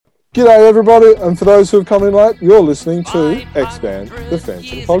G'day everybody, and for those who have come in late, you're listening to Expand the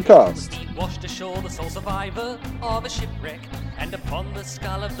Phantom Podcast. He washed ashore the sole survivor of a shipwreck, and upon the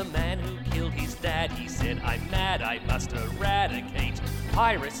skull of the man who killed his dad, he said, "I'm mad, I must eradicate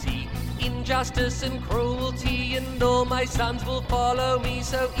piracy, injustice and cruelty, and all my sons will follow me,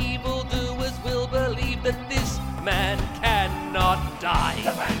 so evildoers will believe that this man cannot die."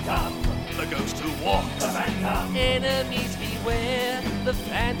 The Phantom, the ghost who walks. The Phantom, enemies beware. The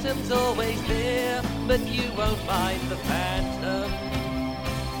Phantom's always there, but you won't find the Phantom.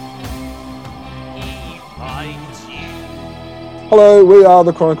 He finds you. Hello, we are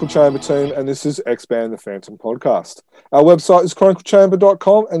the Chronicle Chamber team, and this is Expand the Phantom Podcast. Our website is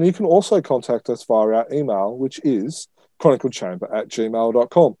chroniclechamber.com, and you can also contact us via our email, which is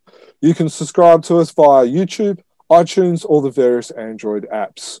chroniclechamber@gmail.com. You can subscribe to us via YouTube, iTunes, or the various Android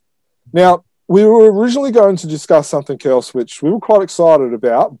apps. Now, we were originally going to discuss something else, which we were quite excited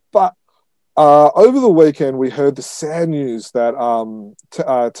about, but over the weekend we heard the sad news that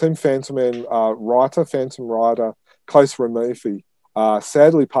Team Phantom and Phantom writer Claes Remifi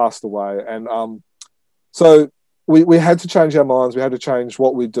sadly passed away. And so we had to change our minds, we had to change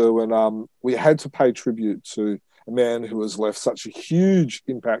what we do, and we had to pay tribute to a man who has left such a huge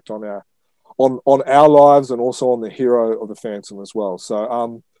impact on our lives, and also on the hero of the Phantom as well.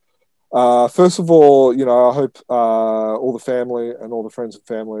 So first of all, I hope all the family and all the friends and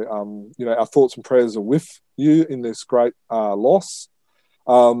family, our thoughts and prayers are with you in this great loss.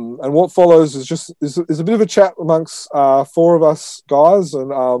 And what follows is a bit of a chat amongst four of us guys,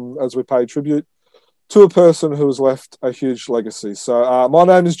 and as we pay tribute to a person who has left a huge legacy. So my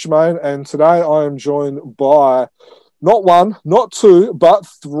name is Jermaine, and today I am joined by not one, not two, but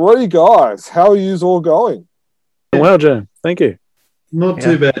three guys. How are you all going? Well, Jim, thank you. Not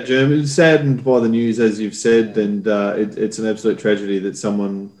too bad, Jim. Saddened by the news, as you've said, and it's an absolute tragedy that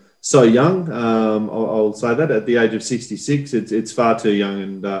someone so young, I'll say that, at the age of 66, it's far too young.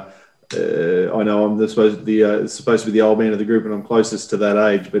 And I know I'm supposed to be the old man of the group, and I'm closest to that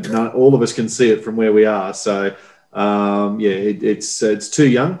age, but all of us can see it from where we are. So, it's too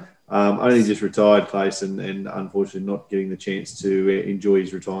young. Only just retired, Claes, and unfortunately not getting the chance to enjoy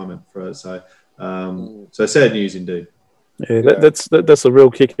his retirement. So sad news indeed. Yeah, that's the real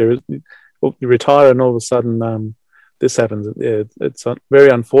kicker. You retire and all of a sudden this happens. Yeah, it's very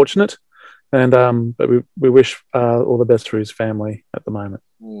unfortunate, and but we wish all the best for his family at the moment.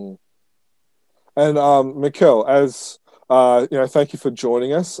 Mm. And Mikkel, as thank you for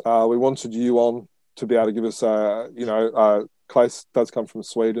joining us. We wanted you on to be able to give us, Claes does come from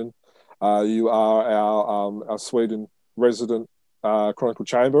Sweden. You are our Sweden resident Chronicle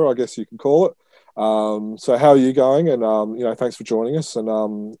Chamber, I guess you could call it. So how are you going? And thanks for joining us. And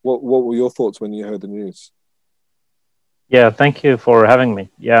what were your thoughts when you heard the news? Yeah, thank you for having me.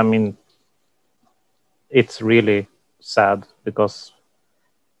 Yeah, I mean, it's really sad because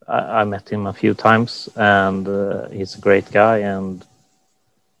I met him a few times, and he's a great guy. And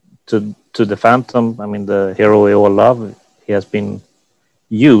to the Phantom, I mean, the hero we all love, he has been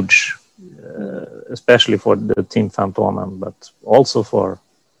huge, especially for the Team Phantom, but also for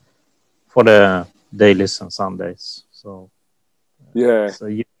the dailies and Sundays. So yeah, it's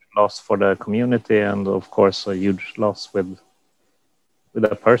a huge loss for the community, and of course a huge loss with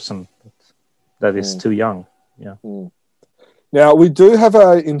a person that is too young. Yeah. Now we do have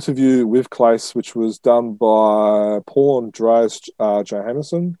an interview with Claes, which was done by Paul Andreas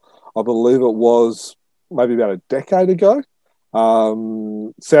Johannesson. I believe it was maybe about a decade ago.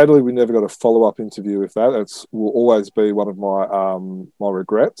 Sadly, we never got a follow-up interview with that. It will always be one of my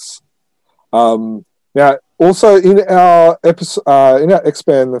regrets. Now, also in our episode, in our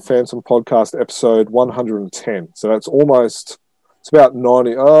Expand the Phantom podcast episode 110, so that's about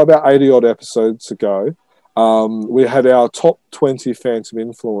 80 odd episodes ago. We had our top 20 Phantom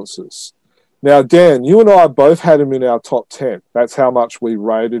influences. Now, Dan, you and I both had him in our top 10. That's how much we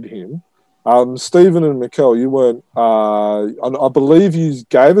rated him. Stephen and Mikkel, you weren't. I believe you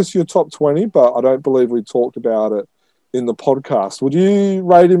gave us your top 20, but I don't believe we talked about it in the podcast. Would you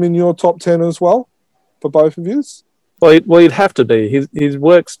rate him in your top 10 as well, for both of you? Well, he'd have to be. His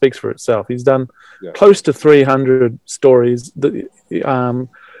work speaks for itself. He's done close to 300 stories.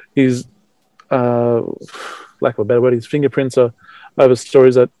 His, lack of a better word, his fingerprints are over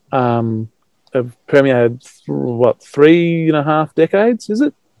stories that have permeated, 3.5 decades, is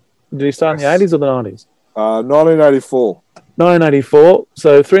it? Did he start in the 80s or the 90s? 1984. 1984,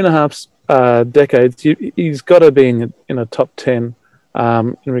 so 3.5 decades. He's got to be in a top 10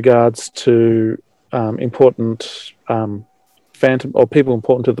 in regards to important Phantom, or people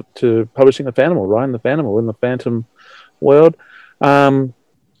important to publishing the Phantom, or writing the Phantom, or in the Phantom world.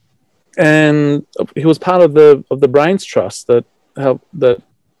 and he was part of the Brains Trust that helped that.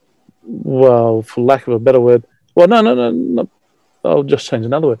 Well, for lack of a better word, well, no, I'll just change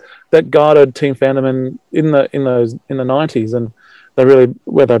another word. That guided Team Phantom in the 90s, and they really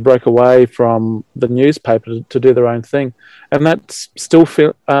where they broke away from the newspaper to do their own thing, and that's still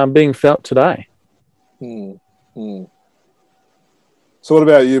being felt today. Hmm. So, what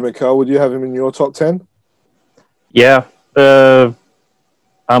about you, Mikkel? Would you have him in your top 10? Yeah,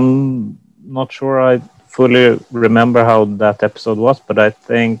 I'm not sure I fully remember how that episode was, but I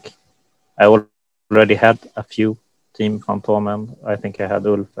think I already had a few Team Fantomen. I think I had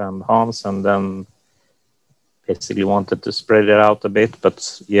Ulf and Hans, and then basically wanted to spread it out a bit.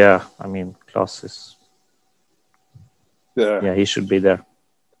 But yeah, I mean, Klaus is... Yeah, he should be there.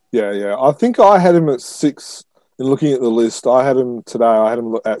 Yeah. I think I had him at 6. In looking at the list, I had him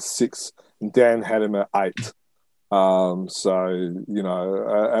at 6, and Dan had him at 8. So, you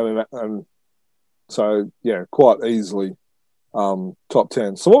know, quite easily top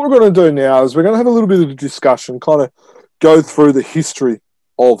 10. So what we're going to do now is we're going to have a little bit of a discussion, kind of go through the history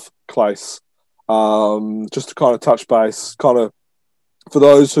of Claes, just to kind of touch base, kind of for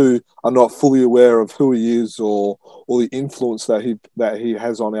those who are not fully aware of who he is or the influence that he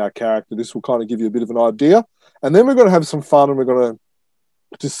has on our character. This will kind of give you a bit of an idea. And then we're going to have some fun, and we're going to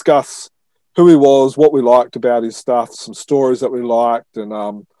discuss who he was, what we liked about his stuff, some stories that we liked. And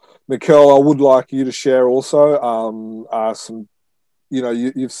Mikkel, I would like you to share also some, you know,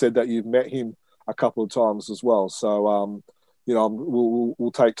 you've said that you've met him a couple of times as well. So, you know,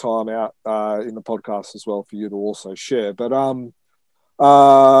 we'll take time out in the podcast as well for you to also share. But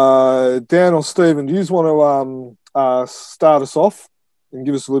Dan or Stephen, do you just want to start us off and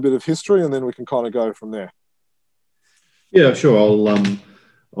give us a little bit of history, and then we can kind of go from there? Yeah, sure.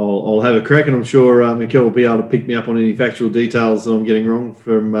 I'll have a crack, and I'm sure Mikkel will be able to pick me up on any factual details that I'm getting wrong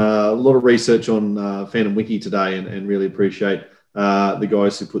from a lot of research on Phantom Wiki today, and really appreciate the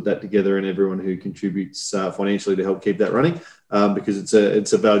guys who put that together and everyone who contributes financially to help keep that running, because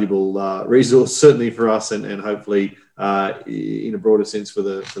it's a valuable resource certainly for us, and hopefully in a broader sense for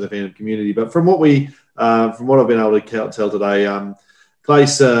the Phantom community. But from what I've been able to tell today,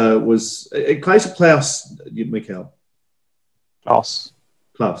 Claes was Claes or Klaus, Mikkel? Klaus.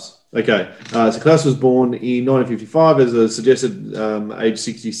 Okay. So Klaus was born in 1955, as I suggested, age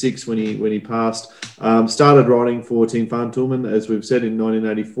 66 when he passed. Started writing for Team Phantomen, as we've said, in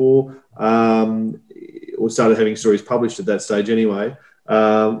 1984, or started having stories published at that stage anyway.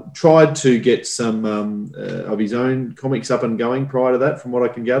 Tried to get some of his own comics up and going prior to that, from what I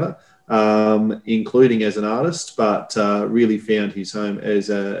can gather, including as an artist, but really found his home as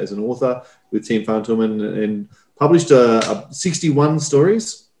an author with Team Phantomen, and published 61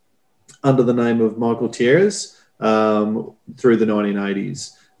 stories under the name of Michael Thierres through the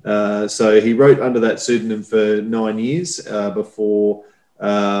 1980s. So he wrote under that pseudonym for 9 years before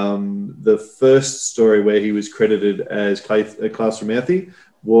the first story where he was credited as Klaus Ramathi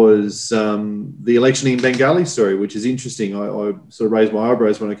was the election in Bengali story, which is interesting. I sort of raised my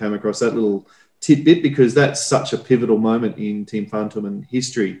eyebrows when I came across that little tidbit, because that's such a pivotal moment in Team Phantomen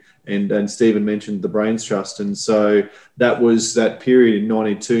history. And Stephen mentioned the Brains Trust. And so that was that period in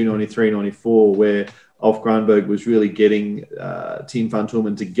 92, 93, 94, where Ulf Granberg was really getting Team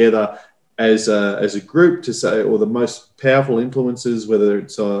Phantomen together as a group to say, or the most powerful influences, whether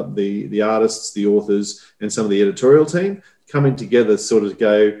it's the artists, the authors, and some of the editorial team, coming together sort of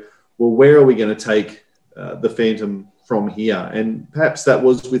go, well, where are we going to take the Phantom from here? And perhaps that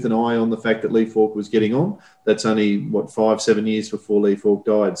was with an eye on the fact that Lee Falk was getting on. That's only, 5-7 years before Lee Falk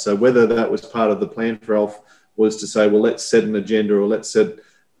died. So whether that was part of the plan for Ulf was to say, well, let's set an agenda, or let's set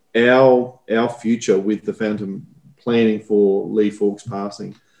our future with the Phantom, planning for Lee Falk's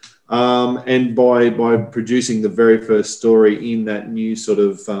passing. And by producing the very first story in that new sort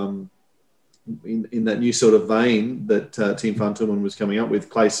of in that new sort of vein that Team Phantomen was coming up with,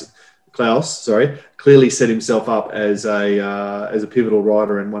 Klaus, clearly set himself up as a pivotal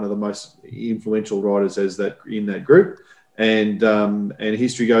writer and one of the most influential writers in that group. And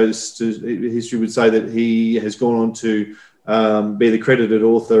history would say that he has gone on to be the credited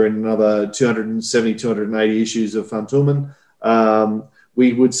author in another 270, 280 issues of Phantomen.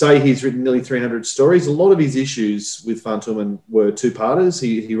 We would say he's written nearly 300 stories. A lot of his issues with Phantomen were two-parters.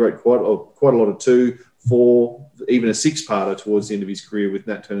 He wrote quite a lot of 2, 4, even a 6-parter towards the end of his career with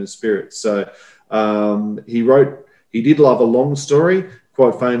Nat Turner's Spirit. So he did love a long story.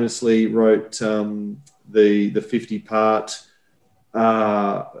 Quite famously wrote the 50-part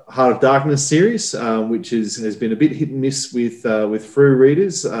Heart of Darkness series, which has been a bit hit and miss with through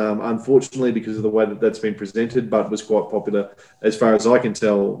readers, unfortunately, because of the way that's been presented, but was quite popular, as far as I can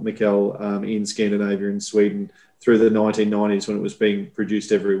tell, Mikkel, in Scandinavia and Sweden through the 1990s when it was being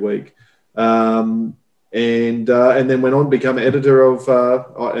produced every week. And then went on to become editor of,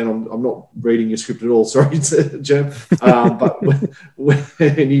 and I'm not reading your script at all, sorry, Jim, but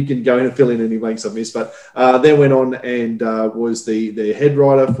when you can go in and fill in any blanks I've missed. But then went on and was the head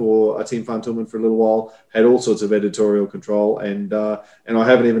writer for Tim van Tillman for a little while, had all sorts of editorial control, and I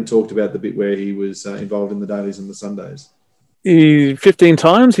haven't even talked about the bit where he was involved in the dailies and the Sundays. 15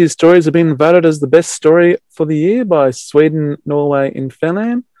 times his stories have been voted as the best story for the year by Sweden, Norway, and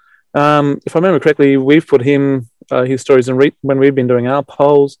Finland. If I remember correctly, we've put his stories when we've been doing our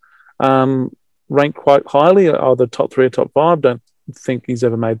polls, ranked quite highly, either top 3 or top 5. Don't think he's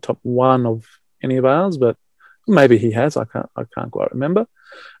ever made top 1 of any of ours, but maybe he has. I can't quite remember.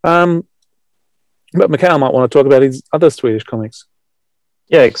 But Mikkel might want to talk about his other Swedish comics.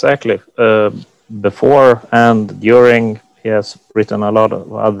 Yeah, exactly. Before and during, he has written a lot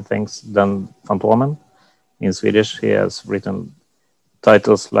of other things than Fantomen. In Swedish, he has written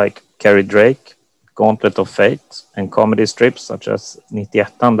titles like Carrie Drake, Gauntlet of Fate, and comedy strips such as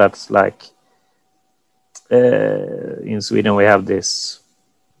 91. That's like, in Sweden we have this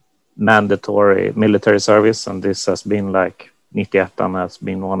mandatory military service, and this has been like, 91 has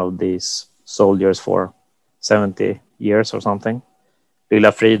been one of these soldiers for 70 years or something.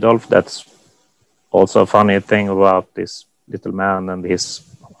 Lilla Fridolf, that's also a funny thing about this little man and his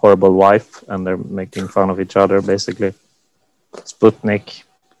horrible wife, and they're making fun of each other basically. Sputnik,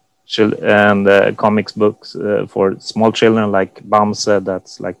 and comics books for small children like Bamse,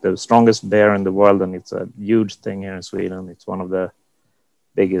 that's like the strongest bear in the world, and it's a huge thing here in Sweden. It's one of the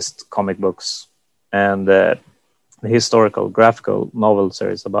biggest comic books. And the historical graphical novel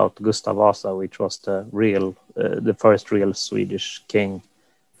series about Gustav Vasa, which was the first real Swedish king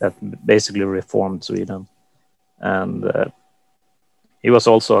that basically reformed Sweden. And he was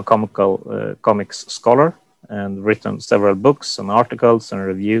also a comics scholar, and written several books and articles and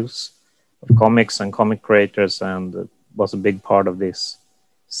reviews of comics and comic creators, and was a big part of this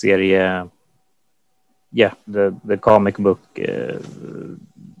series. The comic book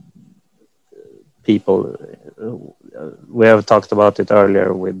people. We have talked about it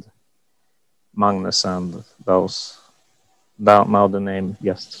earlier with Magnus and those. Now the name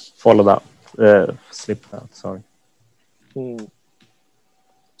just followed up, slipped out. Sorry.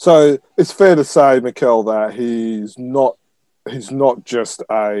 So it's fair to say, Mikkel, that he's not just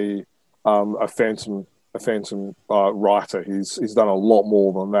a phantom writer. He's done a lot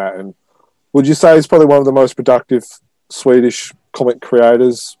more than that. And would you say he's probably one of the most productive Swedish comic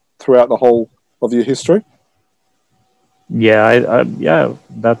creators throughout the whole of your history? Yeah,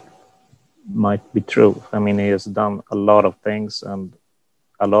 that might be true. I mean, he has done a lot of things and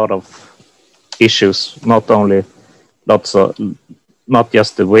a lot of issues, not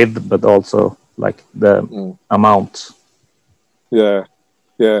just the width, but also like the amount. Yeah.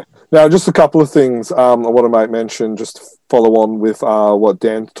 Now, just a couple of things I want to make mention, just to follow on with what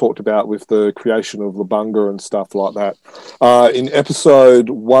Dan talked about with the creation of Labunga and stuff like that. In episode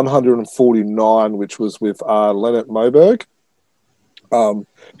 149, which was with Lennart Moberg,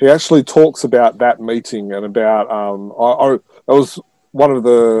 he actually talks about that meeting and about that was one of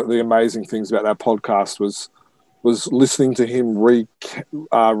the amazing things about that podcast was listening to him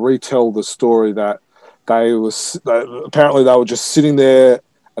retell the story that apparently they were just sitting there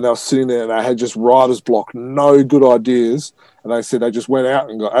and they had just writer's block, no good ideas, and they said they just went out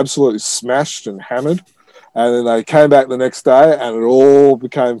and got absolutely smashed and hammered, and then they came back the next day and it all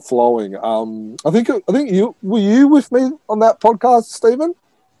became flowing. I think you were with me on that podcast, Stephen?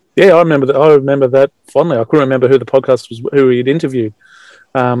 Yeah, I remember that fondly. I couldn't remember who the podcast was, who he'd interviewed,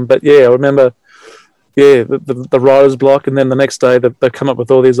 but yeah, I remember. Yeah, the writer's block, and then the next day they come up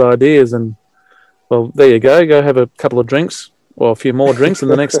with all these ideas, and well, there you go have a couple of drinks or a few more drinks,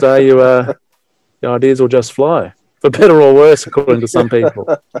 and the next day your ideas will just fly, for better or worse, according to some people.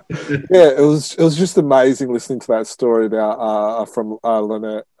 Yeah, it was just amazing listening to that story about from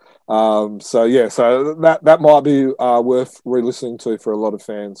Lynette. So that might be worth re-listening to for a lot of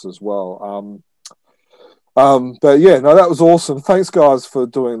fans as well. But yeah, no, that was awesome. Thanks, guys, for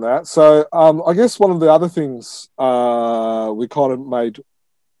doing that. So I guess one of the other things we kind of made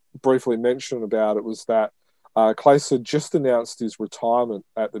briefly mention about it was that Claes had just announced his retirement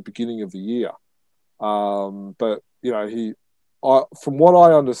at the beginning of the year. But you know, from what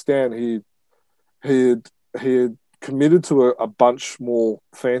I understand, he had committed to a bunch more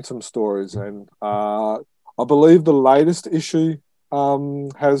Phantom stories, and I believe the latest issue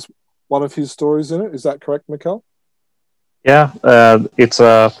has one of his stories in it. Is that correct, Mikkel? Yeah, it's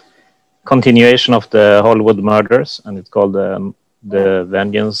a continuation of the Hollywood murders, and it's called The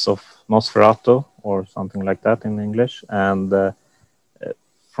Vengeance of Nosferatu, or something like that in English. And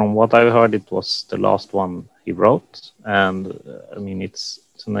from what I've heard, it was the last one he wrote. And I mean, it's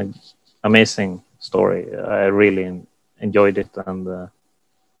an amazing story. I really enjoyed it. And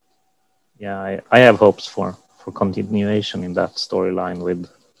I have hopes for continuation in that storyline with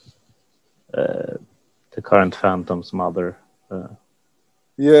the current Phantom's mother.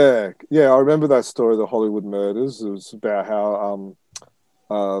 Yeah, I remember that story, the Hollywood murders. It was about how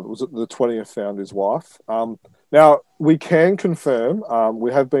was it the 20th found his wife. Now, we can confirm,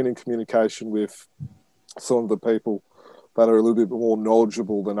 we have been in communication with some of the people that are a little bit more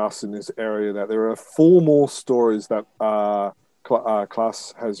knowledgeable than us in this area, that there are 4 more stories that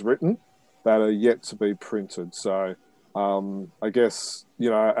Klaas has written that are yet to be printed. So I guess,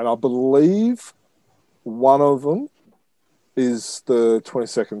 and I believe one of them is the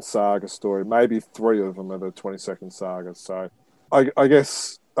 22nd Saga story. Maybe 3 of them are the 22nd Saga. So I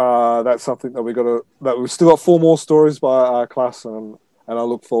guess that's something that we've still got 4 more stories by Klaas, and I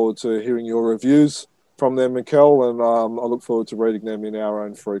look forward to hearing your reviews from them, Mikkel, and I look forward to reading them in our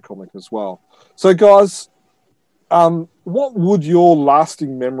own free comic as well. So, guys, what would your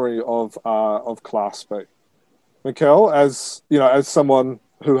lasting memory of Klaas be? Mikkel, as someone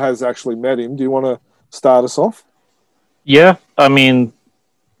who has actually met him, do you want to start us off? Yeah, I mean,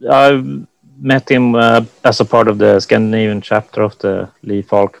 I've met him as a part of the Scandinavian chapter of the Lee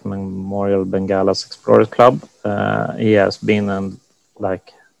Falk Memorial Bengalas Explorers Club. He has been and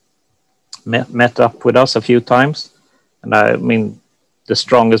met up with us a few times. And I mean, the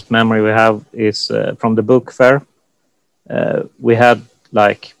strongest memory we have is from the book fair. We had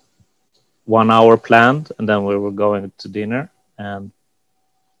 1 hour planned, and then we were going to dinner, and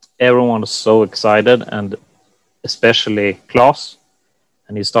everyone was so excited, and especially Klaas.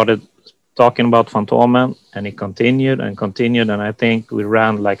 And he started talking about Fantomen, and he continued, and I think we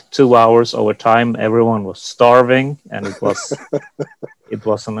ran 2 hours over time. Everyone was starving, and it was it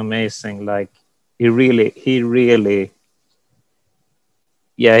was an amazing, he really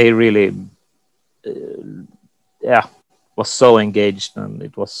was so engaged, and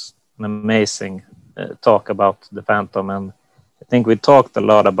it was an amazing talk about the Phantom. And I think we talked a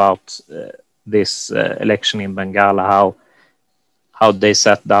lot about this election in Bengala, how they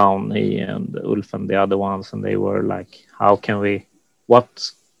sat down, he and Ulf and the other ones, and they were like,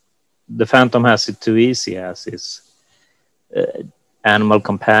 what the Phantom has it too easy as his animal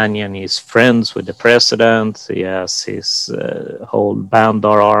companion. He's friends with the president. He has his whole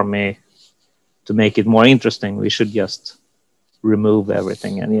Bandar army. To make it more interesting, we should just remove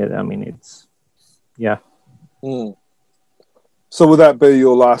everything. And So would that be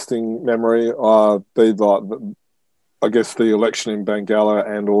your lasting memory? I guess the election in Bengala,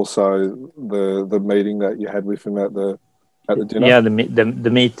 and also the meeting that you had with him at the dinner? Yeah,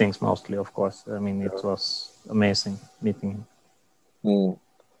 the meetings mostly, of course. I mean, it was amazing meeting him.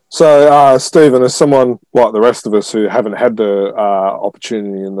 So, Stephen, as someone like the rest of us who haven't had the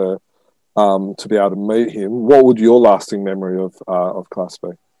opportunity to be able to meet him, what would your lasting memory of Klaas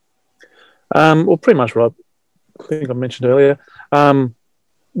be? Well, pretty much what I think I mentioned earlier.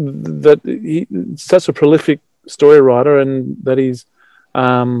 That he's such a prolific story writer, and that his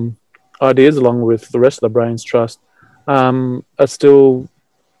ideas, along with the rest of the Brains Trust, are still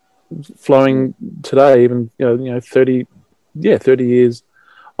flowing today. Even 30 years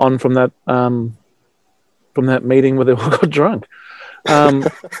on from that meeting where they all got drunk.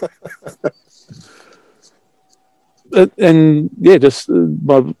 Just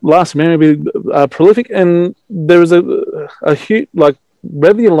my last memory be prolific, and there is a huge,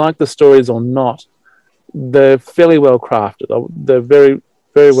 whether you like the stories or not, they're fairly well crafted. They're very,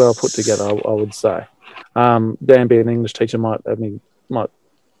 very well put together, I would say. Dan, being an English teacher, might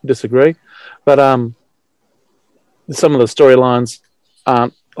disagree, but some of the storylines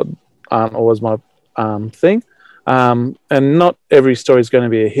aren't always my thing, and not every story is going to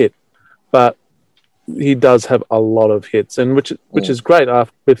be a hit, but he does have a lot of hits, and which is great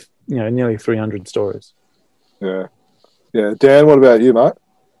with nearly 300 stories. Yeah. Dan, what about you, mate?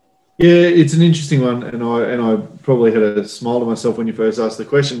 Yeah, it's an interesting one, and I probably had a smile to myself when you first asked the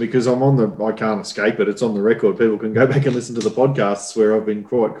question, because I can't escape it. It's on the record. People can go back and listen to the podcasts where I've been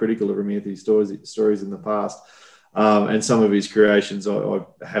quite critical of Ramirez's stories in the past, and some of his creations I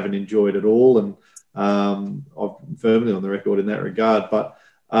haven't enjoyed at all, and I'm firmly on the record in that regard. But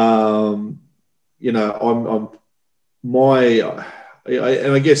I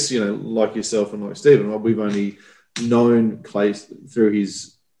guess like yourself and like Stephen, we've only known Clay through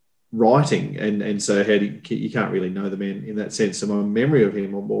his writing, and so you can't really know the man in that sense. So my memory of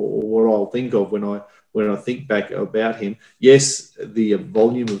him, or what I'll think of when I think back about him, yes, the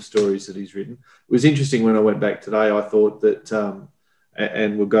volume of stories that he's written. It was interesting when I went back today. I thought that,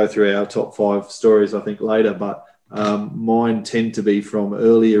 and we'll go through our top 5 stories I think later, but mine tend to be from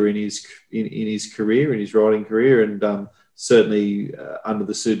earlier in his career, in his writing career, and certainly under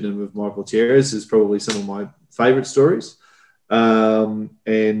the pseudonym of Michael Thieres is probably some of my favourite stories. And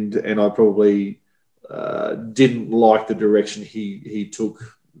I probably didn't like the direction he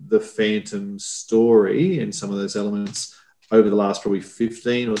took the Phantom story and some of those elements over the last probably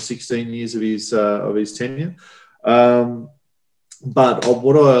 15 or 16 years of his tenure. But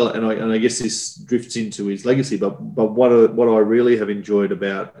I guess this drifts into his legacy. But what I really have enjoyed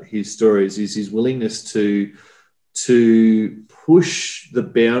about his stories is his willingness to push the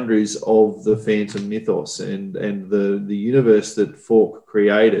boundaries of the Phantom mythos and the universe that Falk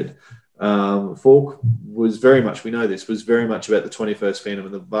created. Falk was very much, we know this, was very much about the 21st Phantom,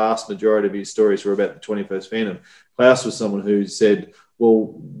 and the vast majority of his stories were about the 21st Phantom. Klaus was someone who said,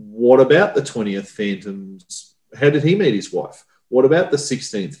 well, what about the 20th Phantoms? How did he meet his wife? What about the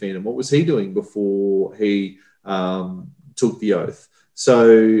 16th Phantom? What was he doing before he took the oath? So,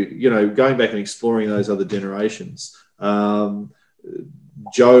 going back and exploring those other generations.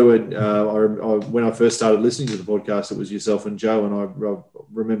 Joe and when I first started listening to the podcast, it was yourself and Joe, and I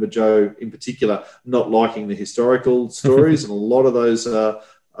remember Joe in particular not liking the historical stories, and a lot of those are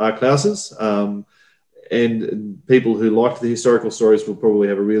Klaus's. And people who liked the historical stories will probably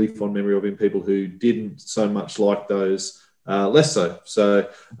have a really fond memory of him. People who didn't so much like those, less so. So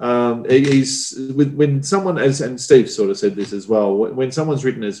when someone, and Steve sort of said this as well, when someone's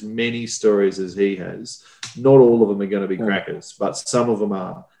written as many stories as he has, not all of them are going to be crackers, but some of them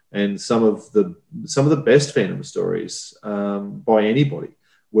are, and some of the best Phantom stories by anybody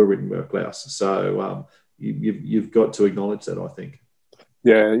were written by Klaus. So you've got to acknowledge that, I think.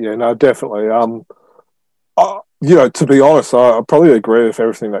 Yeah, no, definitely. To be honest, I probably agree with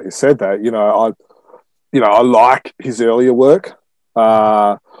everything that you said. That I like his earlier work,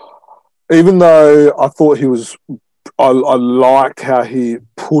 even though I thought I liked how he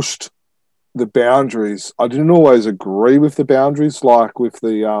pushed the boundaries. I didn't always agree with the boundaries, like with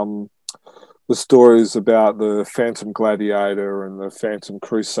the stories about the Phantom Gladiator and the Phantom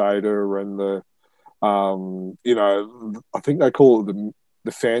Crusader and the I think they call it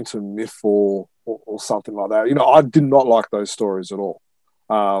the Phantom Myth or something like that. I did not like those stories at all.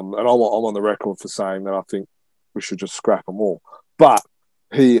 And I'm on the record for saying that I think we should just scrap them all. But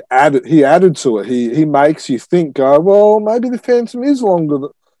he added to it. He makes you think, go, well, maybe the Phantom is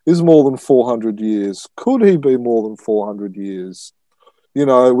more than 400 years. Could he be more than 400 years? We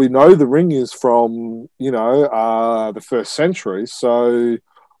know the ring is from, the first century. So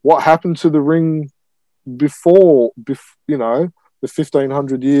what happened to the ring before the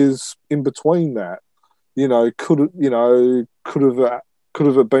 1500 years in between that?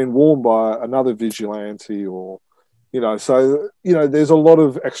 Could have been worn by another vigilante, or so there's a lot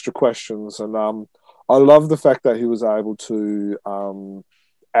of extra questions, and I love the fact that he was able to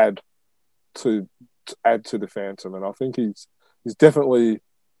add to the Phantom, and I think he's definitely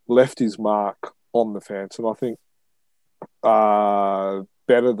left his mark on the Phantom. I think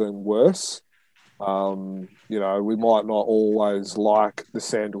better than worse. We might not always like the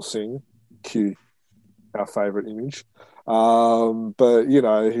Sandal Singh, cue our favourite image. But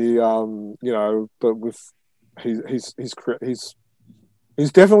with he's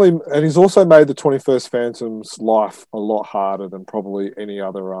definitely, and he's also made the 21st Phantom's life a lot harder than probably any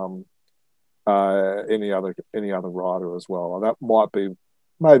other writer as well. And that might be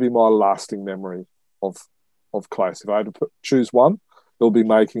maybe my lasting memory of Klaus. If I had to choose one, it'll be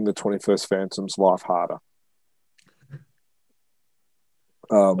making the 21st Phantom's life harder.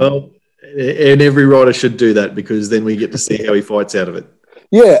 And every writer should do that, because then we get to see how he fights out of it.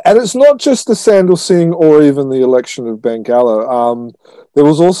 Yeah, and it's not just the Sandal Singh or even the election of Bengala. There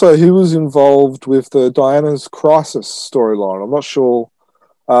was also, he was involved with the Diana's Crisis storyline. I'm not sure.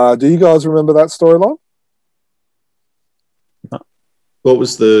 Do you guys remember that storyline? What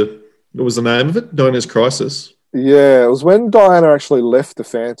was the name of it? Diana's Crisis? Yeah, it was when Diana actually left the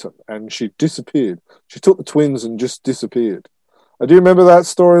Phantom and she disappeared. She took the twins and just disappeared. Do you remember that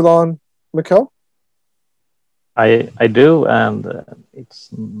storyline, Mikkel? I do, and it's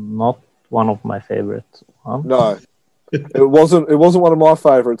not one of my favorites. No, it wasn't one of my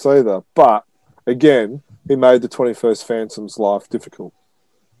favorites either. But again, he made the 21st Phantom's life difficult.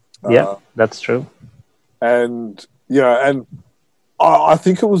 Yeah, that's true. And and I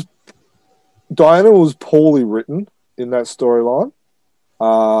think it was Diana was poorly written in that storyline.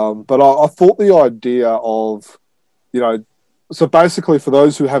 But I thought the idea of, so basically for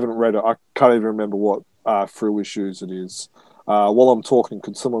those who haven't read it, I can't even remember what Thrill Issues it is. While I'm talking,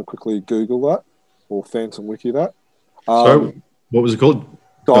 could someone quickly Google that or Phantom Wiki that? So, what was it called?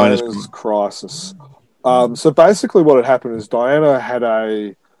 Diana's Crisis. So basically what had happened is Diana had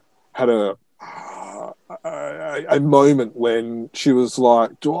a moment when she was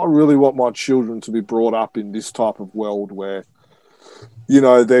like, do I really want my children to be brought up in this type of world where,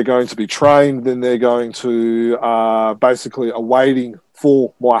 they're going to be trained, then they're going to basically awaiting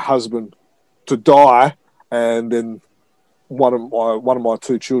for my husband to die, and then one of my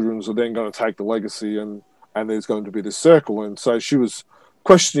two children are then going to take the legacy, and there's going to be this circle. And so she was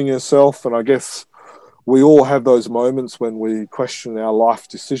questioning herself, and I guess we all have those moments when we question our life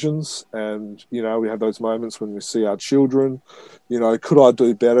decisions, and we have those moments when we see our children, could I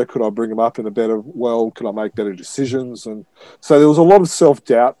do better? Could I bring them up in a better world? Could I make better decisions? And so there was a lot of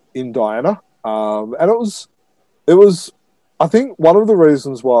self-doubt in Diana, and it was I think one of the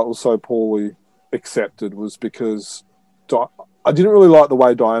reasons why it was so poorly accepted was because I didn't really like the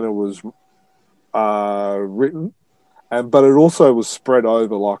way Diana was written, but it also was spread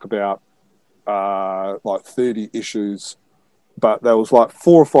over about 30 issues, but there was like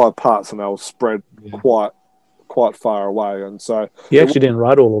 4 or 5 parts, and they were spread quite far away. And so he actually didn't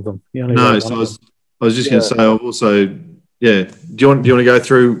write all of them. He only wrote one of them. I was just going to say, also, do you want to go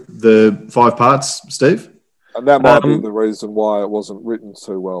through the 5 parts, Steve? And that might be the reason why it wasn't written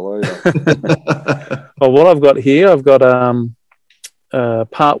too well either. Well, what I've got here, I've got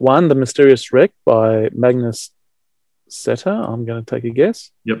part 1, The Mysterious Wreck by Magnus Setter. I'm going to take a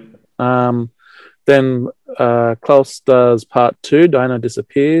guess. Yep. Then Klaus does part 2, Diana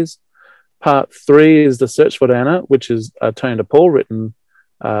Disappears. Part 3 is The Search for Diana, which is a Tony DePaul written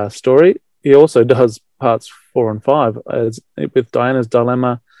story. He also does parts 4 and 5 with Diana's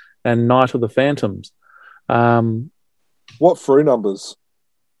Dilemma and Night of the Phantoms. What 3 numbers?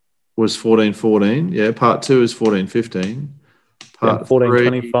 Was 1414. Yeah, part 2 is 1415. Part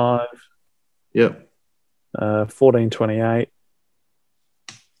 1425. Yep. 1428.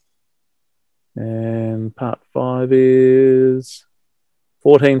 And part 5 is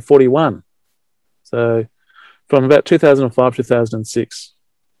 1441. So from about 2005 2006.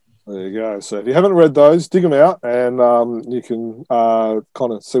 There you go. So if you haven't read those, dig them out, and you can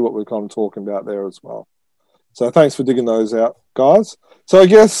kind of see what we're kind of talking about there as well. So thanks for digging those out, guys. So I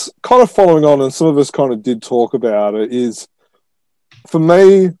guess kind of following on, and some of us kind of did talk about it, is for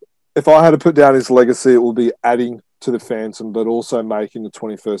me, if I had to put down his legacy, it will be adding to the Phantom, but also making the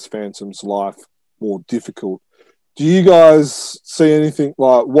 21st Phantom's life more difficult. Do you guys see anything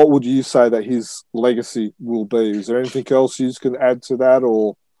like, what would you say that his legacy will be? Is there anything else you can add to that,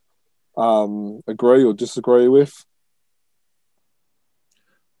 or agree or disagree with?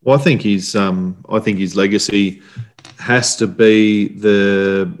 Well, I think his legacy has to be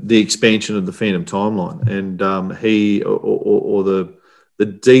the expansion of the Phantom timeline, and he or the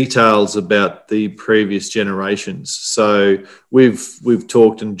details about the previous generations. So we've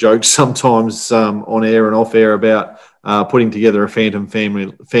talked and joked sometimes on air and off air about putting together a Phantom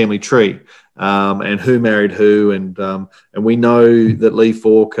family tree, and who married who, and we know that Lee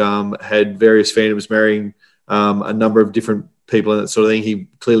Falk had various Phantoms marrying a number of different people and that sort of thing. He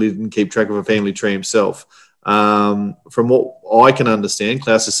clearly didn't keep track of a family tree himself. From what I can understand,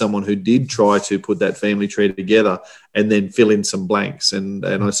 Klaus is someone who did try to put that family tree together and then fill in some blanks. And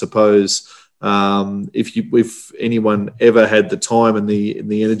I suppose if anyone ever had the time and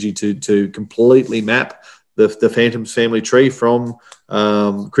the energy to completely map the Phantom's family tree from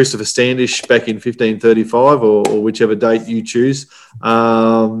Christopher Standish back in 1535 or whichever date you choose,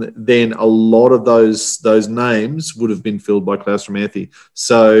 then a lot of those names would have been filled by Klaus Ramanthi.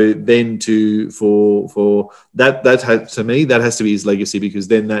 So then for that to me, that has to be his legacy, because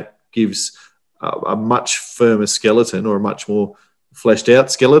then that gives a much firmer skeleton, or a much more fleshed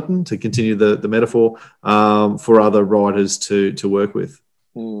out skeleton, to continue the metaphor, for other writers to work with.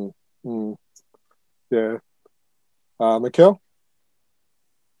 Yeah. Mikkel?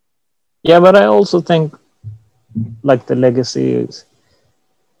 Yeah, but I also think, like, the legacy is,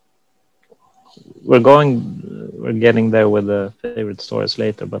 we're getting there with the favorite stories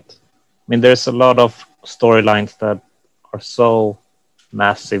later, but I mean, there's a lot of storylines that are so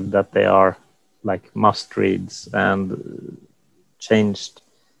massive that they are like must reads and changed.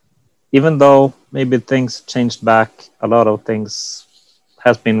 Even though maybe things changed back, a lot of things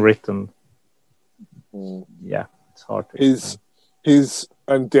has been written. Yeah, it's hard to his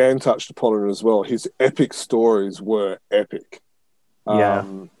and Dan touched upon it as well. His epic stories were epic. Yeah.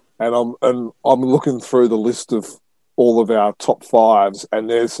 and I'm looking through the list of all of our top fives, and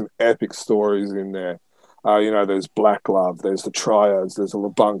there's some epic stories in there. There's Black Love, there's the Triads, there's the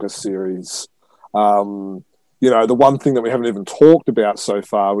Labunga series. The one thing that we haven't even talked about so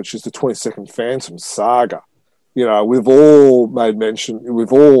far, which is the 22nd Phantom saga. We've all made mention. We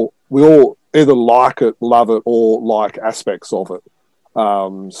all either like it, love it, or like aspects of it.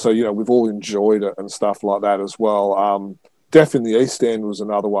 We've all enjoyed it and stuff like that as well. Death in the East End was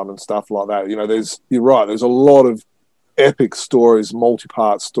another one and stuff like that. You're right. There's a lot of epic stories,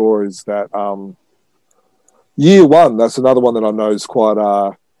 multi-part stories that. Year One, that's another one that I know is quite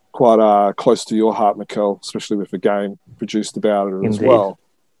close to your heart, Mikkel, especially with the game produced about it as well.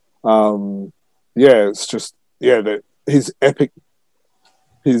 It's just his epic.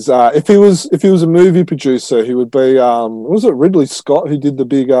 If he was a movie producer, he would be. Was it Ridley Scott who did the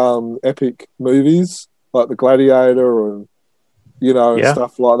big epic movies like The Gladiator and and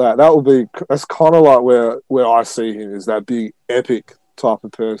stuff like that? That's kind of like where I see him, is that big epic type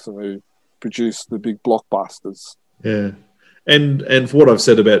of person who produced the big blockbusters. Yeah. And for what I've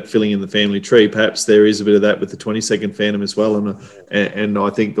said about filling in the family tree, perhaps there is a bit of that with the 22nd Phantom as well. And I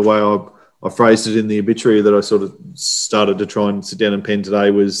think the way I phrased it in the obituary that I sort of started to try and sit down and pen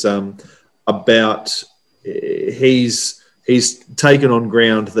today was about he's taken on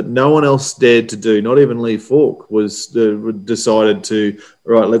ground that no one else dared to do. Not even Lee Falk decided to,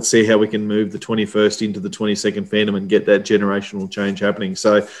 right, let's see how we can move the 21st into the 22nd Phantom and get that generational change happening.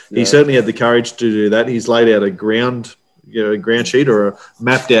 So he certainly had the courage to do that. He's laid out a ground sheet or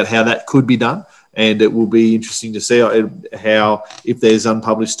mapped out how that could be done. And it will be interesting to see how, if there's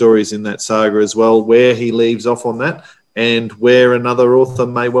unpublished stories in that saga as well, where he leaves off on that and where another author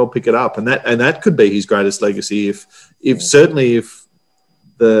may well pick it up. And that could be his greatest legacy if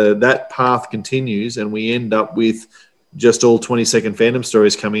that path continues and we end up with just all 22nd Phantom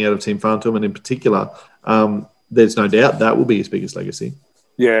stories coming out of Team Phantom, and in particular, there's no doubt that will be his biggest legacy.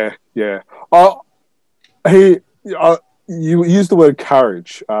 Yeah. You used the word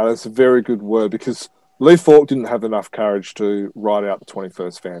courage. That's a very good word, because Lee Falk didn't have enough courage to write out the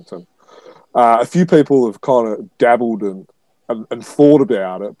 21st Phantom. A few people have kind of dabbled and thought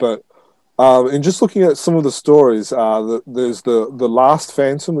about it, but in just looking at some of the stories, there's the Last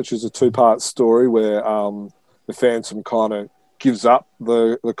Phantom, which is a 2-part story where the Phantom kind of gives up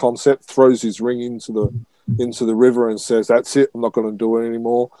the concept, throws his ring into the river and says, that's it, I'm not going to do it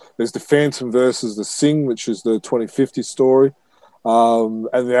anymore. There's the Phantom versus the Sing, which is the 2050 story. And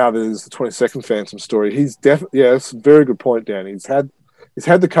now there's the 22nd Phantom story. He's definitely, that's a very good point, Danny. He's had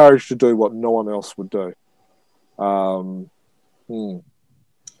the courage to do what no one else would do.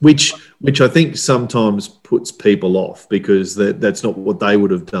 Which I think sometimes puts people off, because that's not what they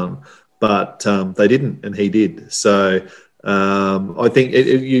would have done. But they didn't, and he did. So I think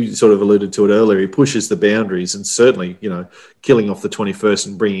you sort of alluded to it earlier. He pushes the boundaries, and certainly, killing off the 21st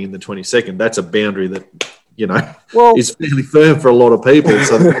and bringing in the 22nd, that's a boundary that, is fairly firm for a lot of people.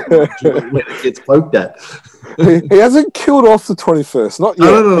 So when it gets poked at. He hasn't killed off the 21st, not yet.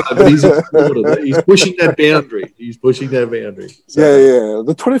 No, but he's pushing that boundary. He's pushing that boundary. So. Yeah.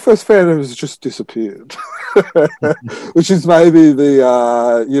 The 21st Phantom has just disappeared, which is maybe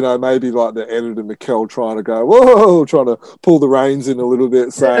maybe like the editor Mikkel trying to pull the reins in a little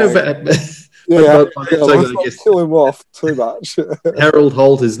bit, saying, let's kill him off too much. Harold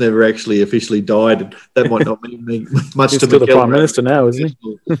Holt has never actually officially died, and that might not mean much to Mikkel. He's the Prime Minister now, isn't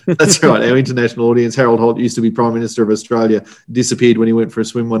he? That's right. Our international audience, Harold Holt used to be Prime Minister of Australia, disappeared when he went for a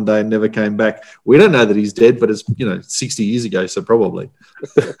swim one day and never came back. We don't know that he's dead, but it's 60 years ago, so probably.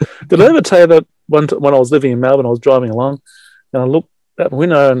 Did I ever tell you that when I was living in Melbourne, I was driving along and I looked out the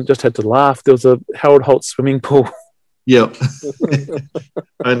window and just had to laugh. There was a Harold Holt swimming pool. Yep.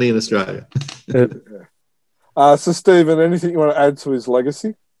 Only in Australia. So, Stephen, anything you want to add to his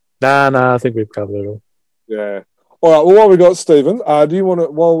legacy? Nah, I think we've covered it all. Yeah. All right. Well, while we got Stephen, do you want to,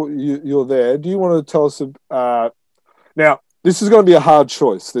 while you're there, do you want to tell us? Now, this is going to be a hard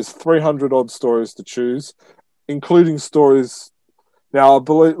choice. There's 300 odd stories to choose, including stories. Now, I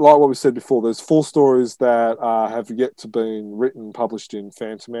believe, like what we said before, there's 4 stories that have yet to be written, published in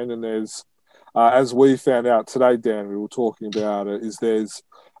Phantom Man, and there's, as we found out today, Dan, we were talking about it, is there's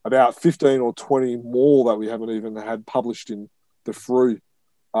about 15 or 20 more that we haven't even had published in the Frew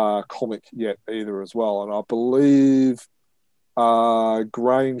comic yet either as well. And I believe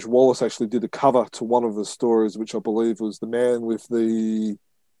Grange Wallace actually did the cover to one of the stories, which I believe was the man with the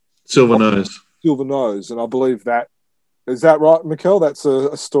silver nose. And I believe that, is that right, Mikkel? That's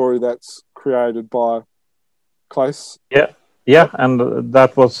a story that's created by Claes? Yeah, and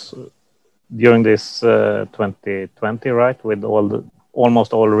that was during this 2020, right, with all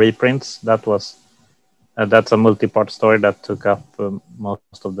almost all reprints. That's a multi-part story that took up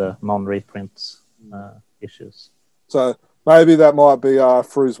most of the non-reprints issues. So maybe that might be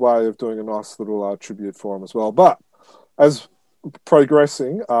Fru's way of doing a nice little tribute for him as well. But as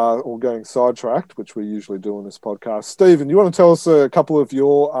progressing or getting sidetracked, which we usually do on this podcast, Stephen, you want to tell us a couple of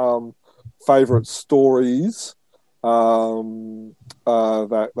your favourite stories that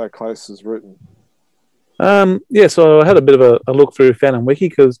Claes has written? So I had a bit of a look through Phantom Wiki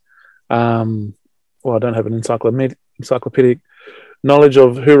because, I don't have an encyclopedic knowledge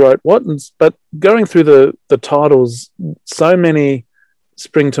of who wrote what, but going through the titles, so many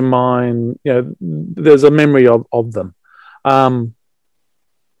spring to mind. There's a memory of them, and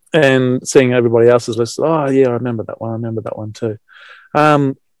seeing everybody else's list. Oh yeah, I remember that one. I remember that one too.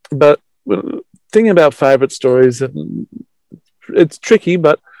 But thinking about favourite stories, it's tricky,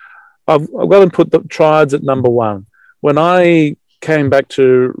 but I've got to put the Triads at number one. When I came back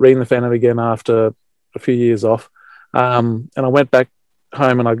to reading the Phantom again after a few years off, and I went back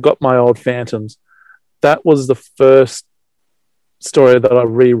home and I got my old Phantoms, that was the first story that I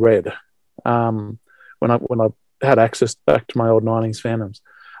reread when I had access back to my old 90s Phantoms.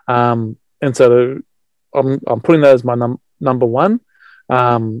 And so I'm putting that as my number one.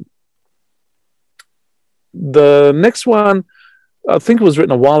 The next one, I think it was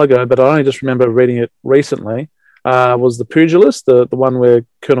written a while ago, but I only just remember reading it recently, was The Pugilist, the one where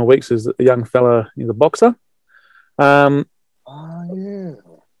Colonel Weeks is a young fella, he's a boxer. Yeah.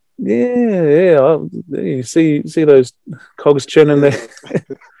 You see those cogs churning there.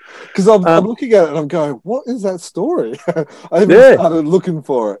 Because I'm looking at it and I'm going, what is that story? I haven't started looking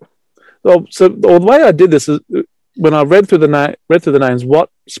for it. Well, the way I did this is when I read through the names, what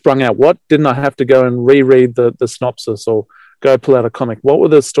sprung out? What didn't I have to go and reread the synopsis or go pull out a comic? What were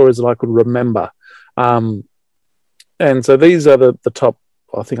the stories that I could remember? And so these are the top.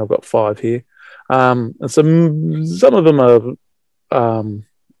 I think I've got 5 here, and some of them are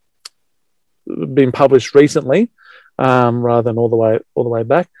being published recently, rather than all the way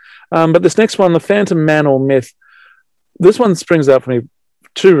back. But this next one, The Phantom Man or Myth, this one springs out for me for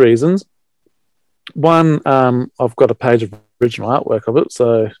 2 reasons. One, I've got a page of original artwork of it,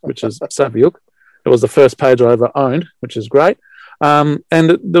 which is Saviuk. It was the first page I ever owned, which is great. And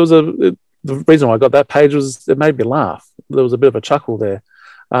there was the reason why I got that page was it made me laugh. There was a bit of a chuckle there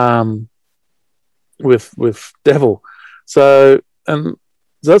with Devil. So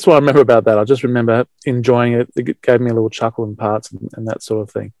that's what I remember about that. I just remember enjoying it. It gave me a little chuckle in parts and that sort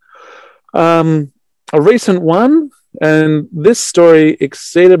of thing. A recent one, and this story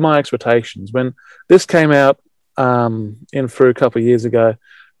exceeded my expectations. When this came out in for a couple of years ago,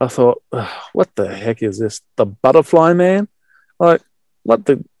 I thought, what the heck is this? The Butterfly Man? Like,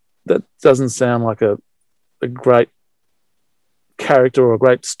 that doesn't sound like a great character or a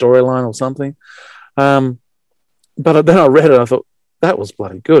great storyline or something. But then I read it and I thought, that was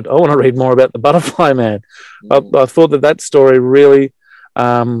bloody good. I want to read more about the Butterfly Man. I thought that story really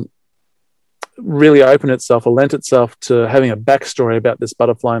opened itself or lent itself to having a backstory about this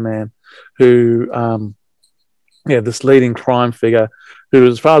Butterfly Man who, this leading crime figure who,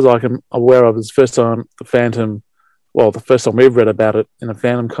 as far as I can aware of, is first time the Phantom, well, the first time we've read about it in a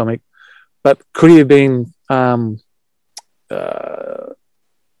Phantom comic, but could he have been,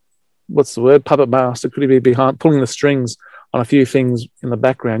 what's the word, puppet master? Could he be behind, pulling the strings on a few things in the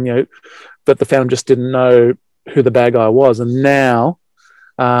background, but the Phantom just didn't know who the bad guy was, and now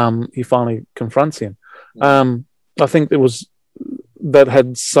he finally confronts him. I think that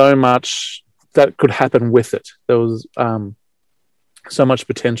had so much that could happen with it. There was so much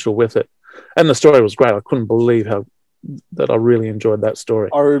potential with it, and the story was great. I couldn't believe that I really enjoyed that story.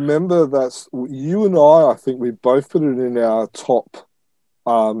 I remember that you and I think we both put it in our top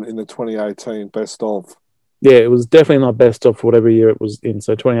in the 2018 best of. Yeah, it was definitely not best of for whatever year it was in.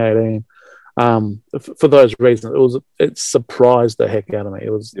 So 2018. For those reasons, it surprised the heck out of me.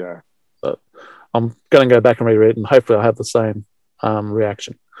 It was. Yeah. I'm going to go back and reread it, and hopefully I'll have the same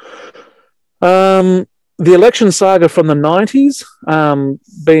reaction. The election saga from the 90s,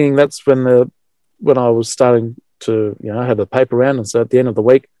 being that's when I was starting to, I had the paper around, and so at the end of the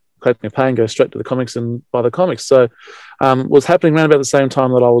week, collect my pay and go straight to the comics and buy the comics. So was happening around about the same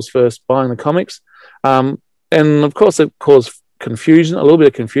time that I was first buying the comics. And of course it caused confusion, a little bit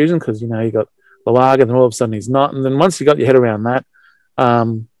of confusion, because, you got Lawaga, and then all of a sudden he's not. And then once you got your head around that,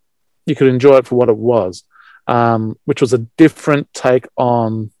 you could enjoy it for what it was, which was a different take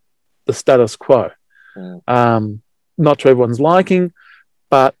on the status quo. Not to everyone's liking,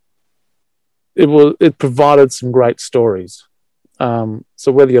 but it provided some great stories.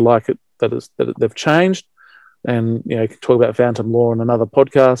 So whether you like it, that they've changed, and talk about Phantom Lore in another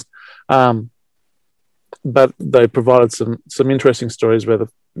podcast. But they provided some interesting stories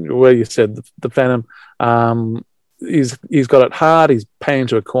where you said the Phantom, he's got it hard, he's paying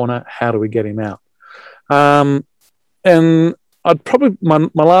to a corner. How do we get him out? And I'd probably my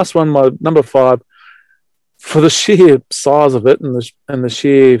last one, my number 5, for the sheer size of it and the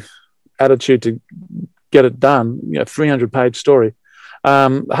sheer attitude to get it done. 300-page story.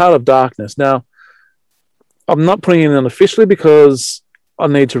 Heart of Darkness. Now, I'm not putting it in officially because I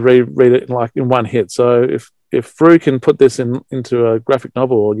need to read it in one hit. So if Frew can put this into a graphic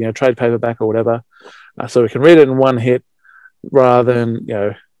novel or trade paperback or whatever, so we can read it in one hit rather than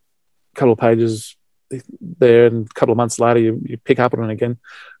a couple of pages there and a couple of months later you pick up on it again,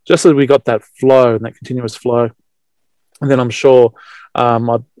 just so we got that flow and that continuous flow. And then I'm sure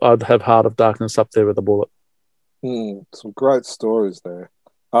I'd have Heart of Darkness up there with a bullet. Some great stories there.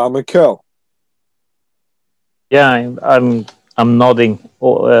 Mikkel. Yeah, I'm nodding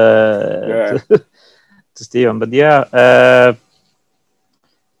to Stephen, but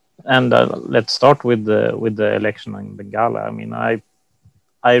and let's start with the election in Bengala. I mean,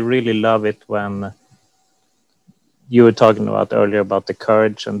 I really love it when you were talking about earlier about the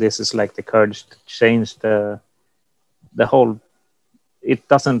courage, and this is like the courage to change the whole. It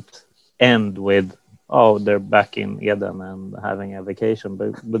doesn't end with they're back in Eden and having a vacation,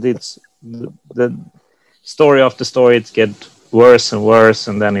 but it's the story after story. It gets worse and worse,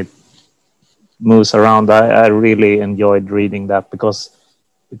 and then it moves around. I really enjoyed reading that because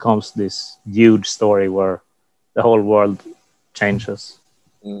it becomes this huge story where the whole world changes.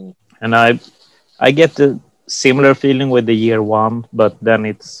 And I get the similar feeling with the year 1, but then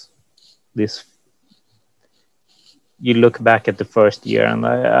it's this. You look back at the first year, and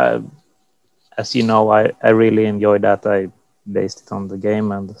I as you know, I really enjoyed that. I based it on the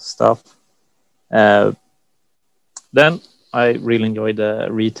game and stuff. Then I really enjoyed the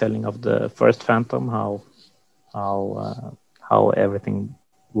retelling of the first Phantom, how everything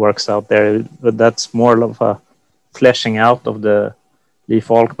works out there. But that's more of a fleshing out of the Lee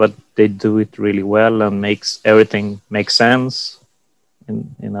Falk, but they do it really well and makes everything make sense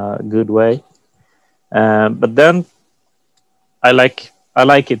in a good way. But then I like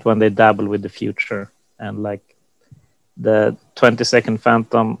it when they dabble with the future, and like the 22nd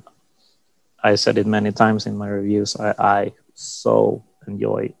Phantom. I said it many times in my reviews. I so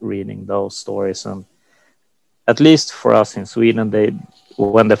enjoy reading those stories, and at least for us in Sweden,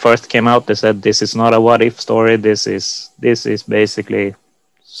 when they first came out, they said this is not a what if story. This is basically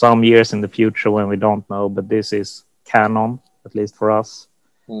some years in the future when we don't know, but this is canon, at least for us,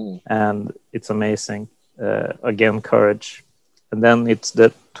 and it's amazing. Again, courage, and then it's the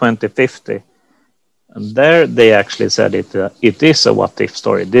 2050. And there they actually said it is a what-if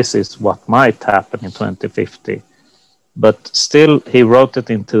story. This is what might happen in 2050. But still, he wrote it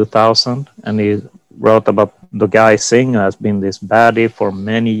in 2000, and he wrote about Dogai Singh, who has been this baddie for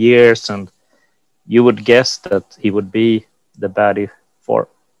many years, and you would guess that he would be the baddie for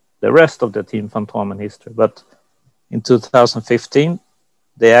the rest of the Team Fantomen history. But in 2015,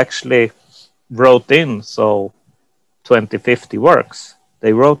 they actually wrote in so 2050 works.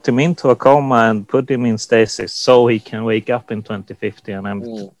 They wrote him into a coma and put him in stasis so he can wake up in 2050. And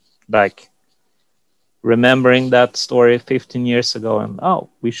I'm like remembering that story 15 years ago. And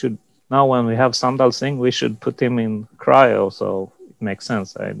we should now, when we have Sandal Singh, we should put him in cryo. So it makes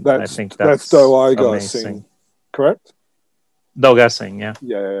sense. I think that's Dogai Singh, correct? Dogai Singh, yeah.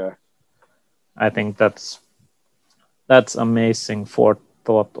 Yeah. I think that's amazing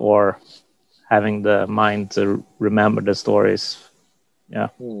forethought, or having the mind to remember the stories. Yeah.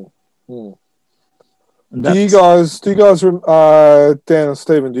 Do you guys, Dan and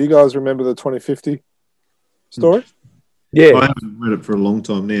Stephen, do you guys remember the 2050 story? Yeah. I haven't read it for a long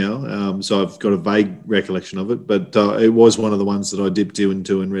time now, so I've got a vague recollection of it, but it was one of the ones that I dipped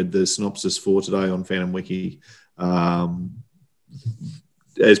into and read the synopsis for today on Phantom Wiki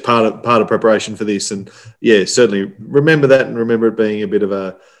as part of preparation for this. And yeah, certainly remember that, and remember it being a bit of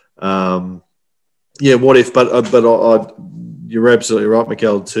a what if, but you're absolutely right,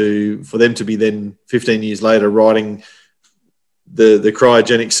 Mikkel, for them to be then 15 years later writing the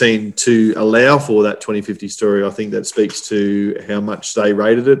cryogenic scene to allow for that 2050 story. I think that speaks to how much they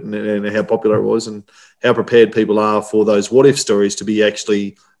rated it and how popular it was, and how prepared people are for those what if stories to be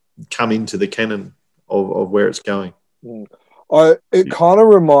actually come into the canon of where it's going. It kind of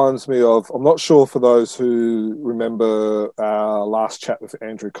reminds me of, I'm not sure for those who remember our last chat with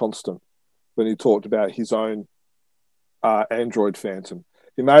Andrew Constant when he talked about his own Android Phantom.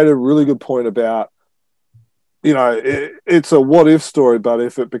 He made a really good point about, it's a what if story, but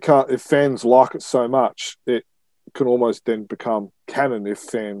if fans like it so much, can almost then become canon if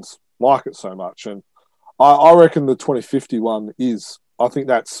fans like it so much. And I reckon the 2050 one is. I think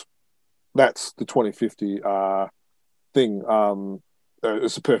that's the 2050 thing.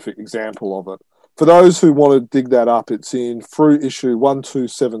 It's a perfect example of it. For those who want to dig that up, it's in Fru issue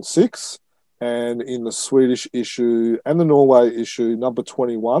 1276 and in the Swedish issue and the Norway issue number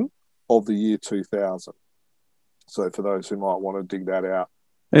 21 of the year 2000. So for those who might want to dig that out.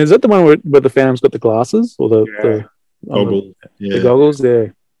 And is that the one where the Phantom's got the glasses or the goggles? Yeah.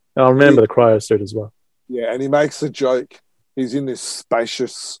 And I remember the cryo suit as well. Yeah, and he makes a joke. He's in this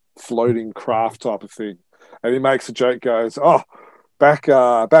spacious floating craft type of thing. And he makes a joke, goes,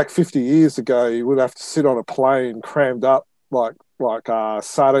 back 50 years ago, you would have to sit on a plane crammed up like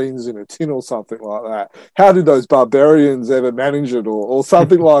sardines in a tin or something like that. How did those barbarians ever manage it, or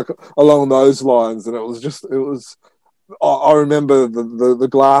something like along those lines? And it was. I remember the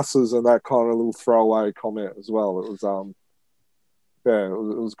glasses and that kind of little throwaway comment as well. It was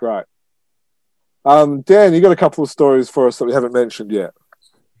it was great. Dan, you got a couple of stories for us that we haven't mentioned yet.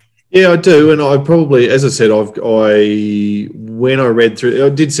 Yeah, I do, and I probably, as I said, when I read through, I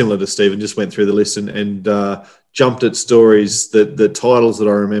did similar to Stephen, just went through the list and jumped at stories the titles that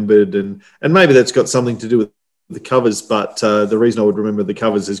I remembered, and maybe that's got something to do with the covers, but the reason I would remember the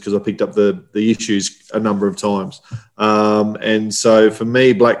covers is because I picked up the issues a number of times, and so for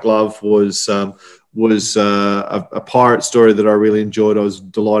me, Black Glove was a pirate story that I really enjoyed. I was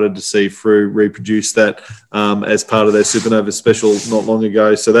delighted to see Fru reproduce that as part of their Supernova special not long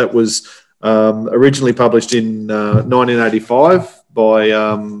ago. So that was originally published in 1985 by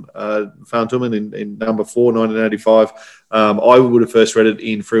Phantomen in number 4, 1985. I would have first read it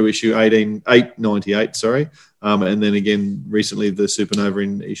in Fru issue 898, sorry. And then again, recently the Supernova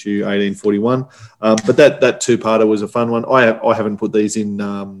in issue 1841. But that two-parter was a fun one. I haven't put these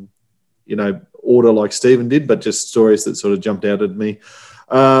in, order like Stephen did, but just stories that sort of jumped out at me.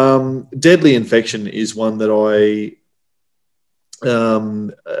 Deadly Infection is one that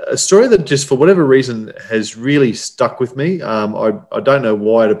a story that just for whatever reason has really stuck with me. I don't know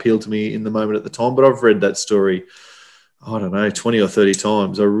why it appealed to me in the moment at the time, but I've read that story, I don't know, 20 or 30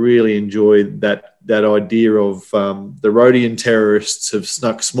 times. I really enjoyed that idea of the Rhodian terrorists have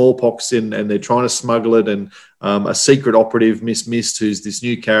snuck smallpox in and they're trying to smuggle it, and a secret operative, Miss Mist, who's this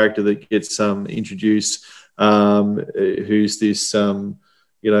new character that gets introduced, who's this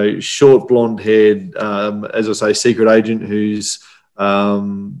short blonde-haired, as I say, secret agent who's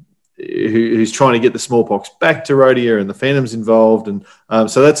trying to get the smallpox back to Rhodia, and the Phantom's involved, and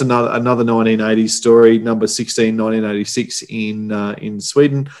so that's another 1980s story, number 16, 1986 in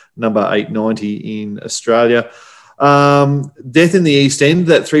Sweden, number 890 in Australia. Death in the East End,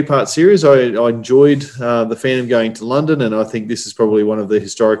 that 3-part series, I enjoyed the Phantom going to London, and I think this is probably one of the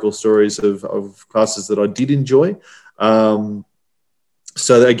historical stories of classes that I did enjoy.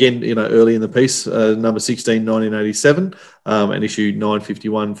 So again, early in the piece, number 16, 1987, and issue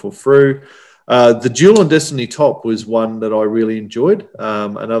 951 for Fru. The Duel on Destiny Top was one that I really enjoyed.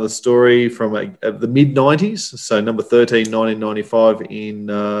 Another story from the mid-90s, so number 13, 1995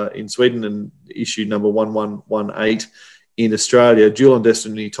 in Sweden, and issue number 1118 in Australia. Duel on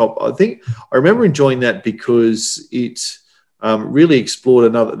Destiny Top, I think I remember enjoying that because it really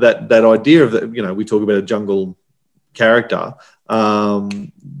explored that idea of we talk about a jungle character, the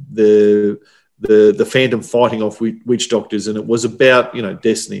Phantom fighting off witch doctors, and it was about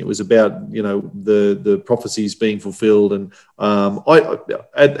destiny. It was about the prophecies being fulfilled, and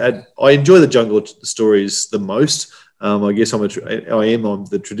I enjoy the jungle stories the most. I guess I'm the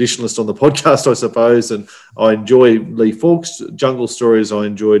traditionalist on the podcast, I suppose, and I enjoy Lee Falk's jungle stories. I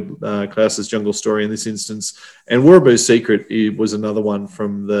enjoyed Klaus's jungle story in this instance, and Waraboo's Secret was another one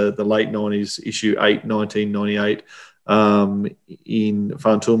from the late 90s, issue 8, 1998. In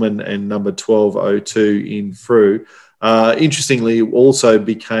Phantomen, and number 1202 in Fru. Interestingly, also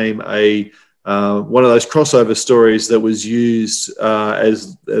became one of those crossover stories that was used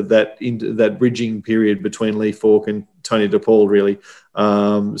as that bridging period between Lee Falk and Tony DePaul, really.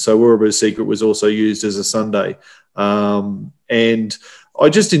 So Waraboo's Secret was also used as a Sunday. And I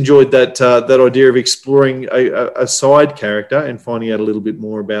just enjoyed that idea of exploring a side character and finding out a little bit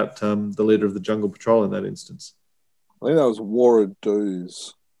more about the leader of the Jungle Patrol in that instance. I think that was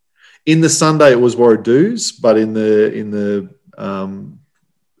Warradoos. In the Sunday, it was Warradoos, but in the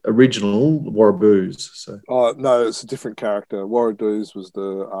original, Waraboos. So. Oh no, it's a different character. Warradoos was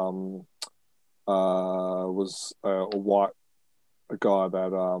a guy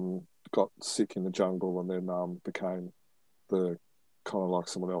that got sick in the jungle and then became the kind of like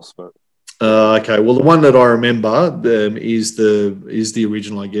someone else, but Okay, well, the one that I remember is the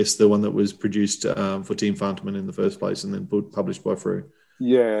original, I guess, the one that was produced for Team Fantomen in the first place and then published by Frew.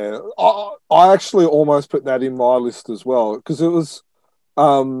 Yeah, I actually almost put that in my list as well because it was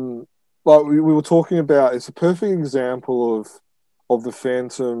like we were talking about. It's a perfect example of the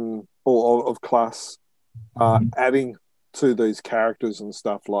Phantom or of Class adding to these characters and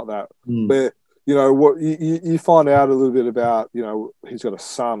stuff like that. Where what you find out a little bit about, he's got a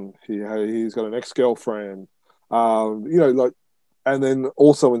son, he's got an ex-girlfriend, and then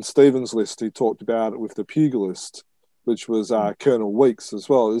also in Stephen's list he talked about it with the pugilist, which was Colonel Weeks as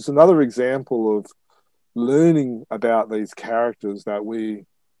well. It's another example of learning about these characters that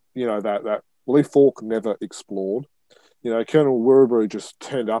that Lee Falk never explored. Colonel Wirrabaree just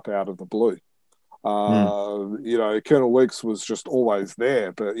turned up out of the blue. Colonel Weeks was just always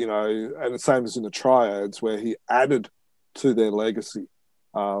there, but and the same as in the Triads where he added to their legacy.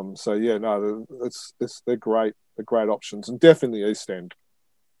 They're great. They're great options, and definitely East End.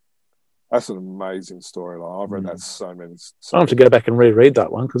 That's an amazing storyline. I've read that so many. I have to go back and reread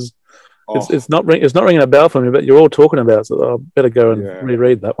that one because it's not ringing a bell for me. But you're all talking about it, so I better go and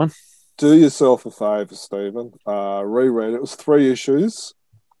reread that one. Do yourself a favour, Stephen. Reread it. It was 3 issues.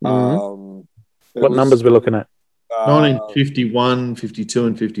 What numbers we're looking at? 1951, 52,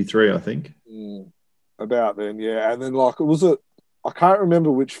 and 53, I think. About then, yeah. And then I can't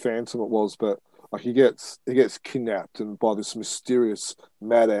remember which Phantom it was, but he gets kidnapped and by this mysterious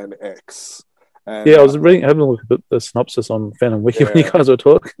Madame X. And, I was having a look at the synopsis on Phantom Wiki when you guys were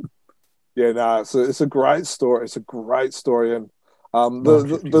talking. Yeah, no, it's a great story. It's a great story, and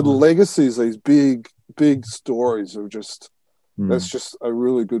the legacies, these big stories are just that's just a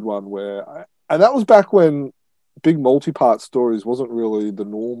really good one. And that was back when big multi-part stories wasn't really the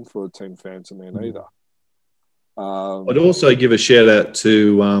norm for a Team Phantom then either. I'd also give a shout out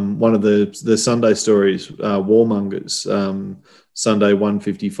to one of the Sunday stories, Warmongers, Sunday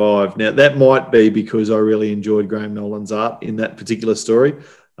 155. Now, that might be because I really enjoyed Graham Nolan's art in that particular story.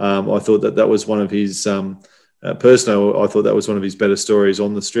 I thought that was one of his, personally, I thought that was one of his better stories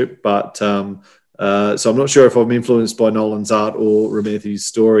on the strip. But so I'm not sure if I'm influenced by Nolan's art or Ramethi's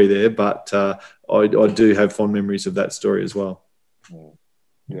story there, but I do have fond memories of that story as well.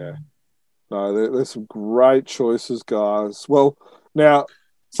 Yeah. No, there's some great choices, guys. Well, now,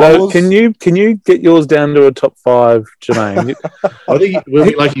 so can you get yours down to a top 5, Jermaine? I think we'll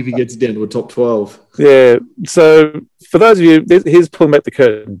be lucky if he gets down to a top 12. Yeah. So for those of you, here's pulling back the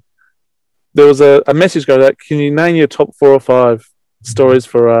curtain. There was a message going out. Can you name your top 4 or 5 stories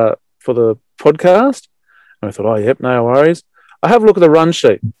for the podcast? And I thought, oh, yep, no worries. I have a look at the run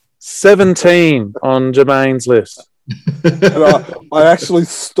sheet. 17 on Jermaine's list. And I actually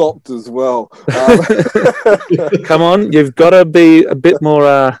stopped as well. Come on, you've got to be a bit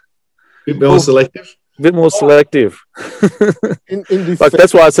more selective. A bit more selective. In defense, like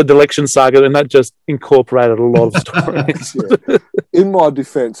that's why it's a Delection Saga, and that just incorporated a lot of stories. In my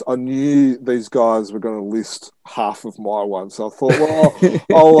defense, I knew these guys were going to list half of my ones, so I thought, well,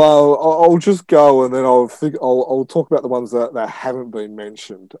 I'll just go, and then I'll talk about the ones that haven't been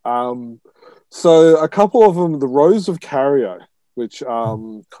mentioned. So a couple of them, the Rose of Cairo, which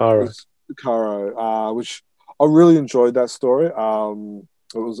Cairo, which I really enjoyed that story. It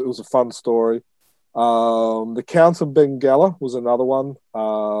was a fun story. The Count of Bengala was another one.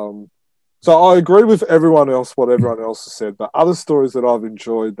 So I agree with what everyone else has said, but other stories that I've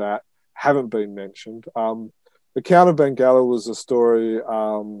enjoyed that haven't been mentioned. The Count of Bengala was a story.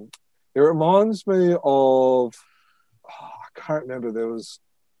 It reminds me of I can't remember. There was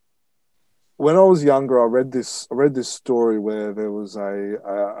when I was younger. I read this story where there was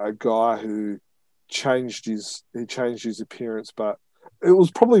a guy who changed his appearance, but it was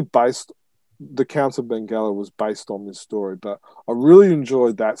probably based. The Count of Bengala was based on this story, but I really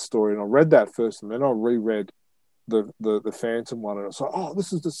enjoyed that story, and I read that first, and then I reread the Phantom one, and I was like, oh,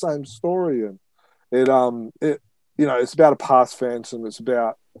 this is the same story, and it's about a past Phantom. It's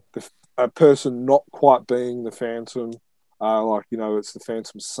about a person not quite being the Phantom, it's the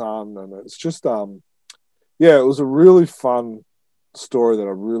Phantom's son, and it's just it was a really fun story that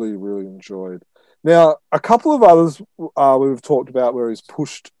I really, really enjoyed. Now, a couple of others we've talked about where he's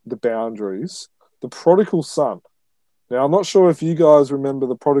pushed the boundaries. The Prodigal Son. Now, I'm not sure if you guys remember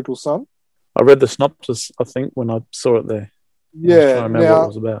The Prodigal Son. I read the synopsis, I think, when I saw it there. Yeah. I don't remember what it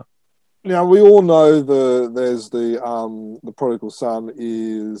was about. Now, we all know the Prodigal Son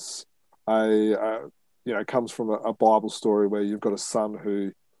is comes from a Bible story where you've got a son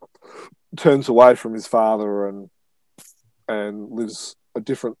who turns away from his father and lives a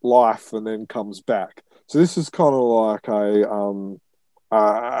different life and then comes back. So this is kind of like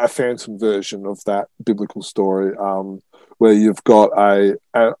a Phantom version of that biblical story, where you've got and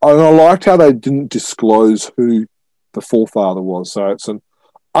I liked how they didn't disclose who the forefather was. So it's an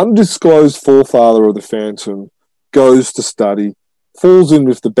undisclosed forefather of the Phantom, goes to study, falls in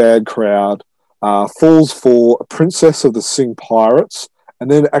with the bad crowd, falls for a princess of the Sing Pirates, and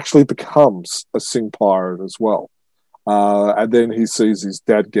then actually becomes a Sing pirate as well. And then he sees his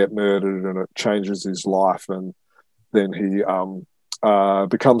dad get murdered, and it changes his life. And then he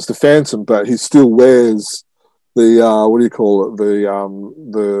becomes the Phantom, but he still wears the what do you call it?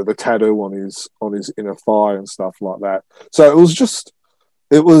 The tattoo on his inner thigh and stuff like that. So it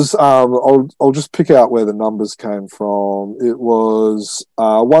was. I'll just pick out where the numbers came from. It was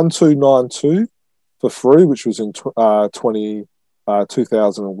 1292 for free, which was in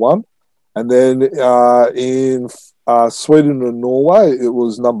 2001, and then in Sweden and Norway, it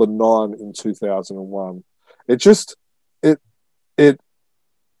was number 9 in 2001.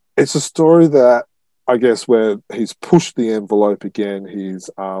 It's a story that I guess where he's pushed the envelope again. He's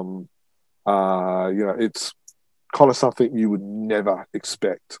it's kind of something you would never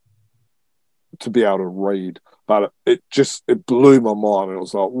expect to be able to read, but it blew my mind. It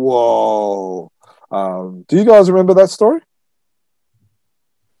was like, whoa. Do you guys remember that story?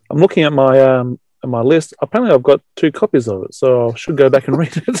 I'm looking at my list. Apparently, I've got 2 copies of it, so I should go back and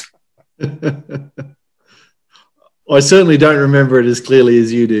read it. I certainly don't remember it as clearly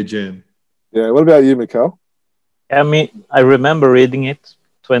as you do, Jim. Yeah. What about you, Mikhail? I mean, I remember reading it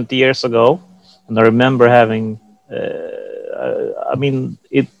 20 years ago, and I remember having.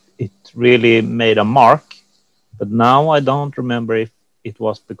 It really made a mark, but now I don't remember if it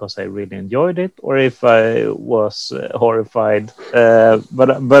was because I really enjoyed it or if I was horrified.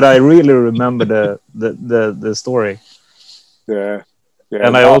 But I really remember the story. Yeah.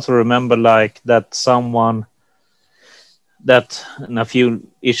 And I also remember that someone that in a few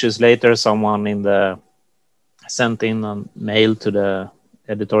issues later, someone sent in a mail to the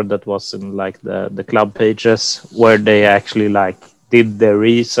editor that was in the club pages where they actually did their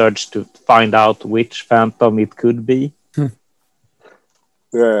research to find out which Phantom it could be.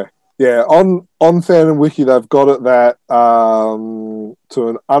 Yeah. On Phantom Wiki, they've got it that to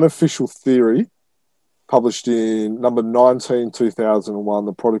an unofficial theory published in number 19, 2001,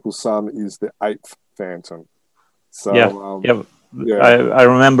 the Prodigal Son is the 8th Phantom. So I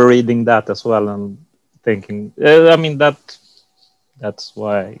remember reading that as well and thinking, that's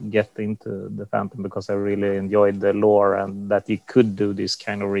why I get into the Phantom, because I really enjoyed the lore and that you could do this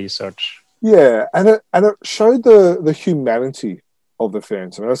kind of research. Yeah, and it showed the humanity of the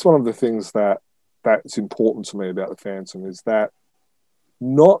Phantom. And that's one of the things that's important to me about the Phantom, is that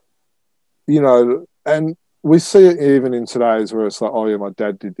not, and we see it even in today's where it's like, oh yeah, my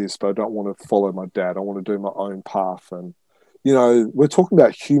dad did this, but I don't want to follow my dad. I want to do my own path. And, we're talking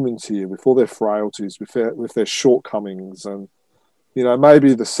about humans here with all their frailties, with their shortcomings. And,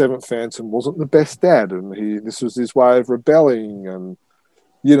 maybe the 7th Phantom wasn't the best dad, and this was his way of rebelling. And,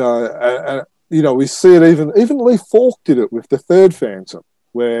 we see it even Lee Falk did it with the 3rd Phantom,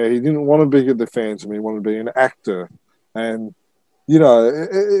 where he didn't want to be the Phantom, he wanted to be an actor. And,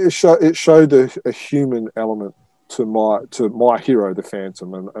 it showed a human element to my hero, the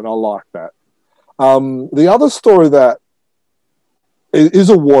Phantom, and I like that. The other story that is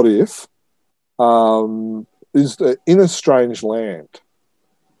a what if is the In a Strange Land,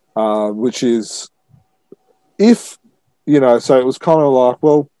 which is if so it was kind of like,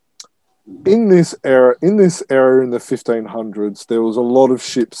 well, in this era in the 1500s, there was a lot of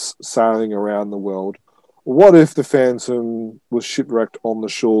ships sailing around the world. What if the Phantom was shipwrecked on the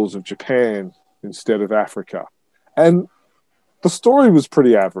shores of Japan instead of Africa? And the story was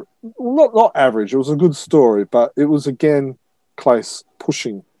pretty average. Not average. It was a good story, but it was, again, Claes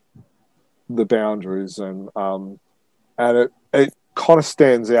pushing the boundaries, and it kind of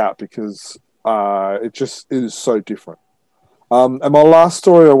stands out because it is so different. And my last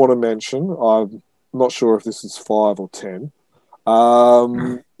story I want to mention, I'm not sure if this is 5 or 10,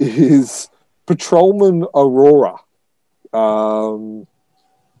 is Patrolman Aurora. Now,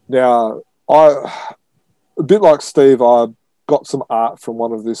 a bit like Steve, I got some art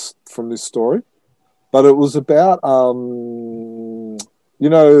from this story, but it was about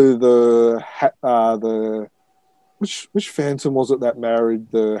which Phantom was it that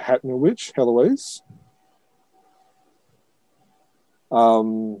married the Hatner witch, Heloise?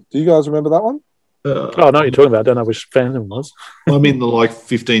 Do you guys remember that one? I know what you're talking about. I don't know which Phantom was. I mean the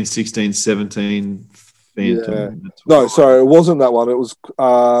 15, 16, 17 Phantom. Yeah. No, sorry, it wasn't that one. It was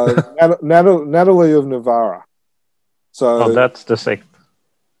Natalie of Navarra. So that's the 6th.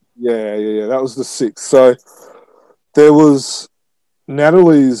 Yeah. That was the 6th. So there was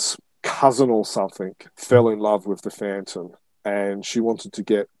Natalie's cousin or something fell in love with the Phantom, and she wanted to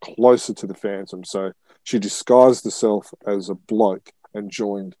get closer to the Phantom, so she disguised herself as a bloke and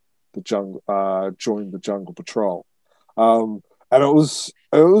joined the Jungle Patrol. And it was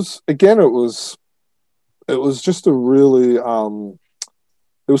just a really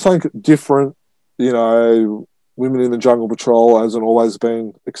it was something different. You know, women in the Jungle Patrol hasn't always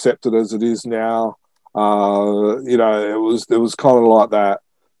been accepted as it is now. You know, it was kind of like that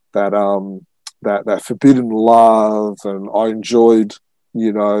forbidden love, and I enjoyed,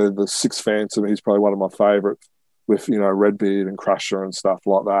 you know, the Sixth Phantom. He's probably one of my favourites, with, you know, Redbeard and Crusher and stuff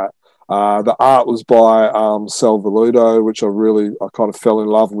like that. The art was by Sal Velluto, which I kind of fell in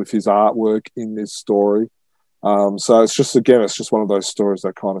love with his artwork in this story. So it's just one of those stories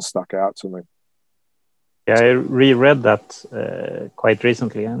that kind of stuck out to me. Yeah, I reread that quite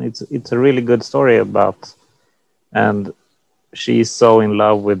recently, and it's a really good story about, and she's so in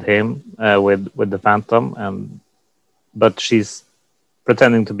love with him, with the Phantom, but she's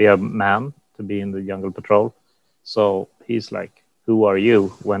pretending to be a man, to be in the Jungle Patrol. So he's like, "Who are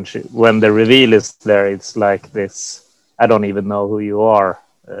you?" When the reveal is there, it's like this, "I don't even know who you are"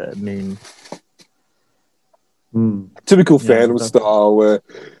 meme. Typical Phantom style, where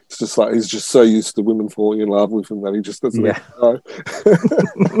it's just like he's just so used to women falling in love with him that he just doesn't even know.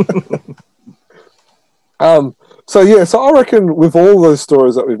 So I reckon with all those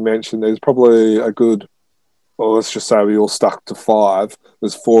stories that we've mentioned, there's probably a good, well, let's just say we all stuck to 5.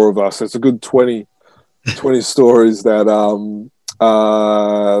 There's 4 of us. It's a good 20 stories that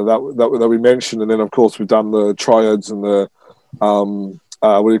that we mentioned, and then of course we've done the Triads and the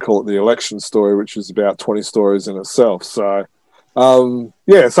the election story, which is about 20 stories in itself. So so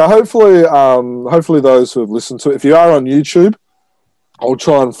hopefully those who have listened to it, if you are on YouTube, I'll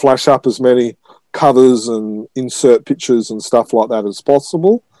try and flash up as many covers and insert pictures and stuff like that as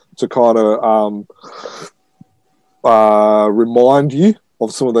possible to kind of remind you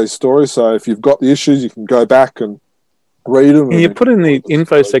of some of these stories. So if you've got the issues, you can go back and read them. Can you put in the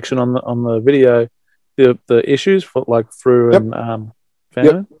info section on the video the issues for like through and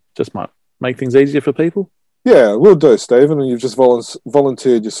Phantom? Just might make things easier for people. Yeah, we'll do, Stephen, and you've just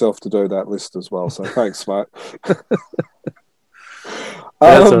volunteered yourself to do that list as well. So thanks, mate.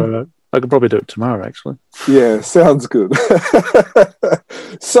 That's all right. I could probably do it tomorrow, actually. Yeah, sounds good.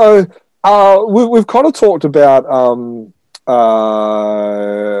 So we've kind of talked about,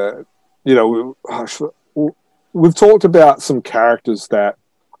 we've talked about some characters that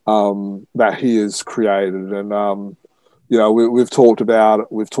he has created, and we've talked about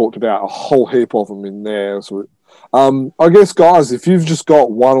a whole heap of them in there. So, I guess, guys, if you've just got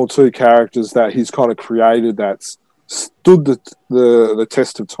 1 or 2 characters that he's kind of created that's stood the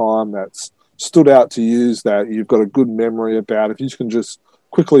test of time, that's stood out to use, that you've got a good memory about, if you can just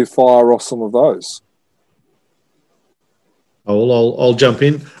quickly fire off some of those. I'll jump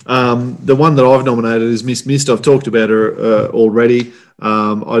in. The one that I've nominated is Miss Mist. I've talked about her already.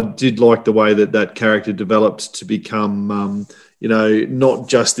 I did like the way that character developed to become, not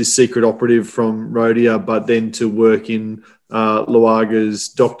just this secret operative from Rhodia, but then to work in Luaga's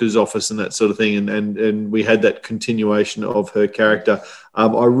doctor's office and that sort of thing. And we had that continuation of her character.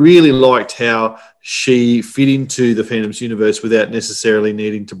 I really liked how she fit into the Phantom's universe without necessarily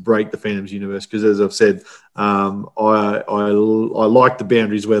needing to break the Phantom's universe. Because as I've said, I like the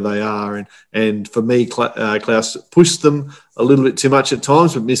boundaries where they are. And for me, Klaus pushed them a little bit too much at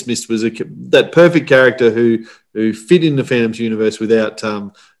times, but Miss Mist was that perfect character who fit in the Phantom's universe without,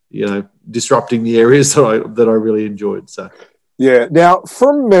 disrupting the areas that I really enjoyed. So, yeah. Now,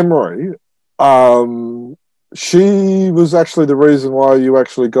 from memory, she was actually the reason why you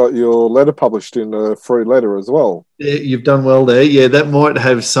actually got your letter published in a free letter as well. Yeah, you've done well there. Yeah, that might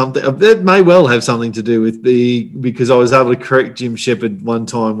have something. That may well have something to do with because I was able to correct Jim Shepard one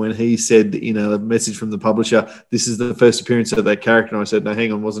time when he said, a message from the publisher, this is the first appearance of that character. And I said, no,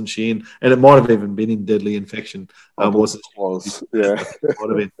 hang on, wasn't she in? And it might have even been in Deadly Infection. Wasn't she? Was, yeah. It might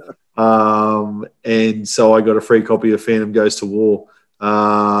have been. And so I got a free copy of Phantom Goes to War.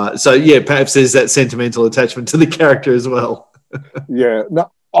 Perhaps there's that sentimental attachment to the character as well. Yeah.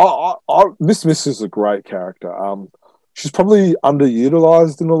 No, Miss Miss is a great character. She's probably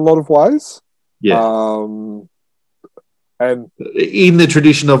underutilized in a lot of ways. Yeah. And in the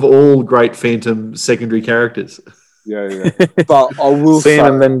tradition of all great Phantom secondary characters. Yeah. But I will say,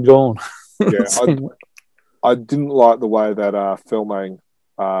 and then gone. Yeah, I didn't like the way that Filmang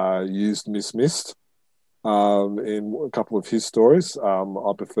used Miss Mist. In a couple of his stories,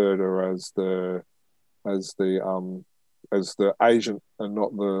 I preferred her as the agent and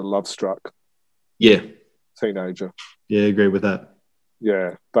not the love struck teenager. Yeah, I agree with that.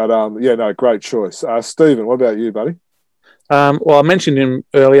 Yeah, but yeah, no, great choice. Stephen, what about you, buddy? Well, I mentioned him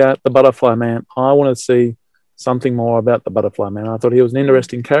earlier, the Butterfly Man. I want to see something more about the Butterfly Man. I thought he was an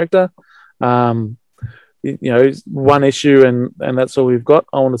interesting character. He's one issue and that's all we've got.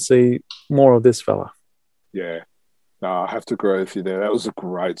 I want to see more of this fella. Yeah, no, I have to agree with you there. That was a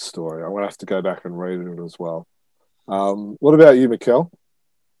great story. I'm going to have to go back and read it as well. What about you, Mikkel?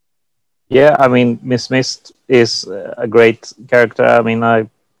 Yeah, I mean, Miss Mist is a great character. I mean, I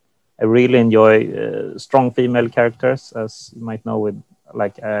really enjoy strong female characters, as you might know.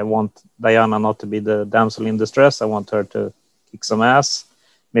 I want Diana not to be the damsel in distress. I want her to kick some ass.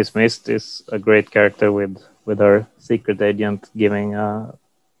 Miss Mist is a great character with her secret agent giving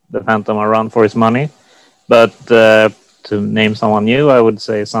the Phantom a run for his money. But to name someone new, I would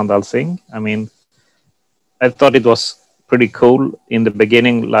say Sandal Singh. I mean, I thought it was pretty cool in the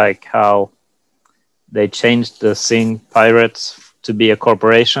beginning, like how they changed the Singh Pirates to be a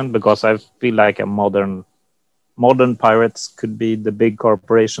corporation, because I feel like a modern pirates could be the big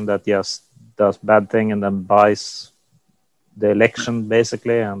corporation that just does bad thing and then buys the election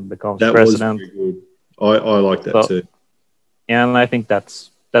basically and becomes that president. Was very good. I like that too. And I think that's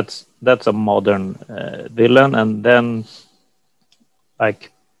a modern villain. And then,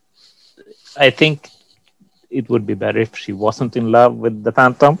 like, I think it would be better if she wasn't in love with the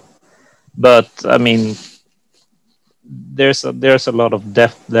Phantom. But I mean, there's a lot of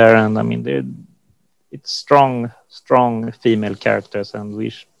depth there, and I mean, it's strong female characters, and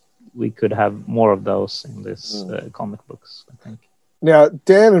we could have more of those in this comic books, I think. Now,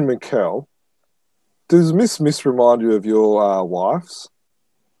 Dan and Mikkel, does Miss Miss remind you of your wives?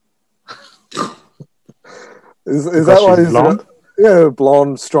 is that why? Blonde? Yeah,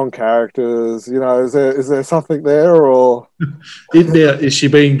 blonde, strong characters. You know, is there something there, or Is she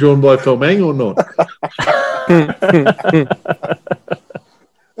being drawn by Pelmang or not?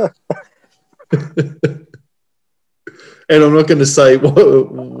 And I'm not going to say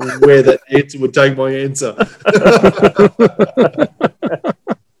where that answer would take my answer.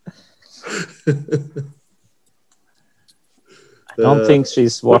 I don't think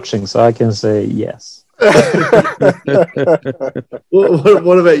she's watching, so I can say yes.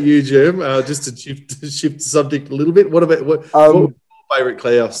 What about you, Jim? Just to shift the subject a little bit. What would your favourite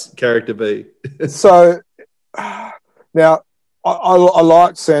Klaus character be? So now I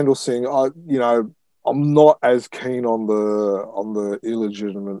like Sandal Singh. I'm not as keen on the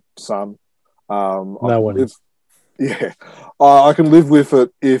illegitimate son. No one is. Yeah, I can live with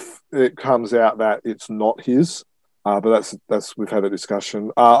it if it comes out that it's not his. But that's we've had a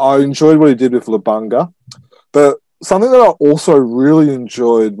discussion. I enjoyed what he did with Labunga, but something that I also really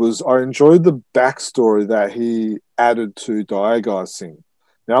enjoyed was the backstory that he added to Daigai Singh.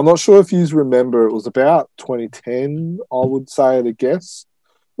 Now, I'm not sure if you remember, it was about 2010, I would say at a guess,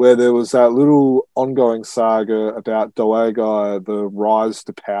 where there was that little ongoing saga about Daigai, the rise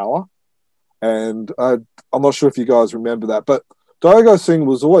to power. And I'm not sure if you guys remember that, but Daigai Singh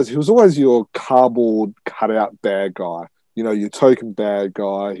was always your cardboard cutout bad guy. You know, your token bad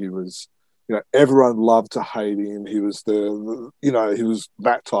guy. He was, everyone loved to hate him. He was he was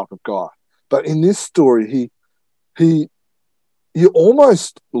that type of guy. But in this story, you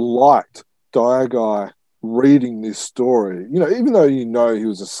almost liked Daigai reading this story. Even though he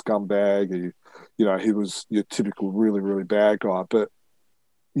was a scumbag, he was your typical really, really bad guy. But,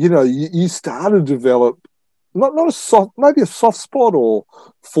 you started to develop not a soft, maybe a soft spot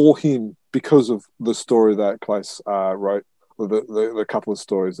for him because of the story that Klaus wrote, or the couple of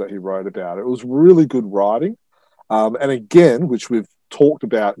stories that he wrote about. It was really good writing. And again, which we've talked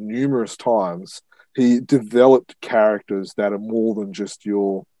about numerous times, he developed characters that are more than just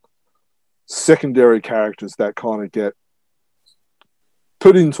your secondary characters that kind of get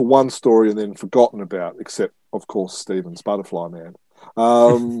put into one story and then forgotten about, except, of course, Stephen's Butterfly Man.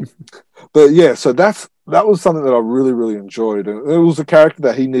 But yeah, so that was something that I really, really enjoyed. And it was a character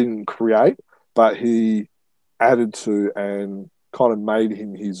that he didn't create, but he added to and kind of made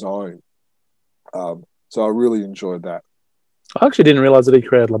him his own. So I really enjoyed that. I actually didn't realise that he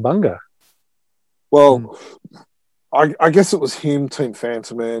created Labunga. Well, I guess it was him, Team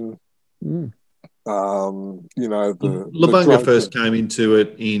Phantom Man. Labunga first came into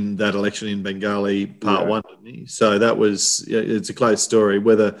it in that election in Bengali part 1, didn't he? So that was, it's a close story.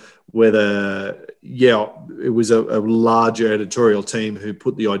 Whether it was a larger editorial team who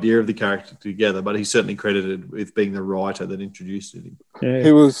put the idea of the character together, but he's certainly credited with being the writer that introduced it. Yeah,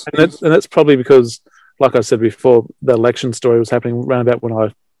 he was, and that's probably because, like I said before, the election story was happening around about when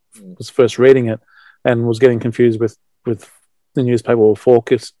I was first reading it, and was getting confused with the newspaper or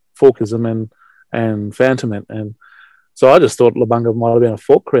Forkism and Phantom, and So I just thought Labunga might have been a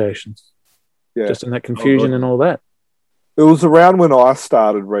Fork creation, just in that confusion and all that. It was around when I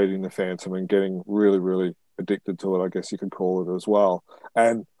started reading The Phantom and getting really, really addicted to it, I guess you could call it as well.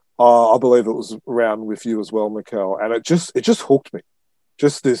 And I believe it was around with you as well, Mikel. And it just hooked me.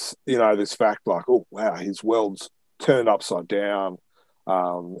 Just this, this fact like, oh, wow, his world's turned upside down.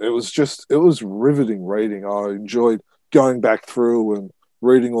 It was riveting reading. I enjoyed going back through and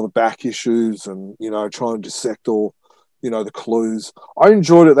reading all the back issues and, trying to dissect all, the clues. I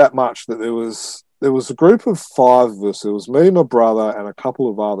enjoyed it that much that there was a group of 5 of us. It was me, my brother, and a couple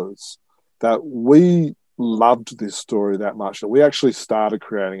of others that we loved this story that much that we actually started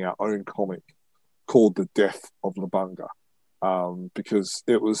creating our own comic called The Death of Labunga. Because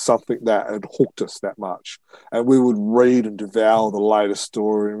it was something that had hooked us that much. And we would read and devour the latest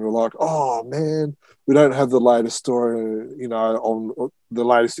story, and we were like, oh, man, we don't have the latest story, on the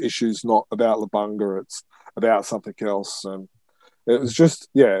latest issues, not about Labunga, it's about something else. And it was just,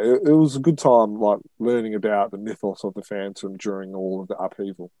 it was a good time, like, learning about the mythos of the Phantom during all of the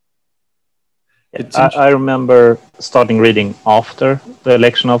upheaval. I remember starting reading after the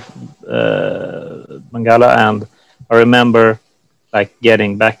election of Mangala, and I remember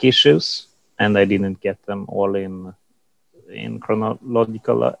getting back issues, and I didn't get them all in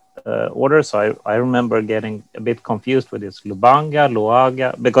chronological order. So I remember getting a bit confused with this Lubanga,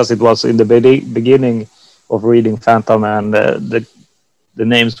 Luaga, because it was in the beginning of reading Phantom, and the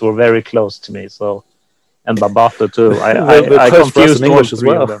names were very close to me. So, and Babato too. I confused English as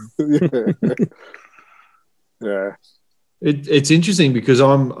well. Yeah. It's interesting because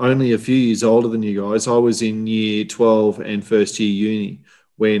I'm only a few years older than you guys. I was in year 12 and first year uni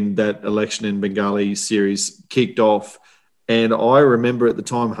when that Election in Bengali series kicked off. And I remember at the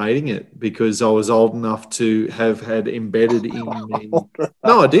time hating it because I was old enough to have had embedded in me.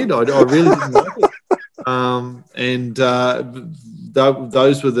 No, I did. I really didn't like it.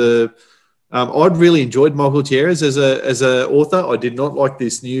 Those were the... I'd really enjoyed Michael Gutierrez as a author. I did not like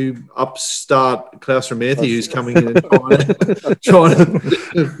this new upstart Klaus Ramethi who's coming in and trying to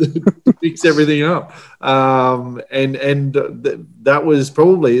fix everything up. That was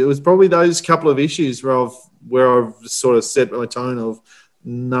probably those couple of issues where I've sort of set my tone of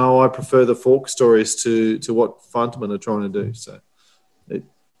no, I prefer the Fork stories to what Funterman are trying to do. So,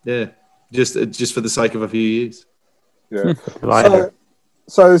 just for the sake of a few years. Yeah.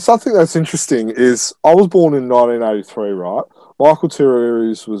 So something that's interesting is I was born in 1983, right? Michael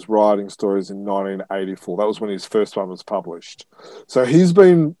Tyrrell was writing stories in 1984. That was when his first one was published. So he's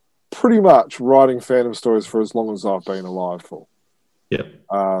been pretty much writing Phantom stories for as long as I've been alive for. Yeah.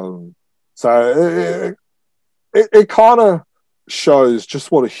 So it kind of shows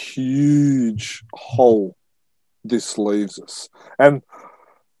just what a huge hole this leaves us. And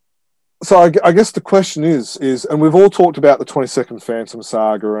so I guess the question is, and we've all talked about the 22nd Phantom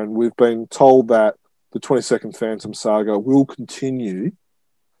Saga, and we've been told that the 22nd Phantom Saga will continue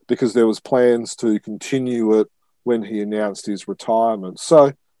because there was plans to continue it when he announced his retirement.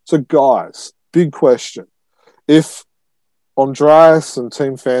 So guys, big question. If Andreas and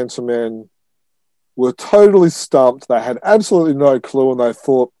Team Phantom Men were totally stumped, they had absolutely no clue, and they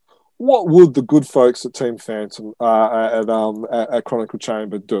thought, what would the good folks at Team Phantom at Chronicle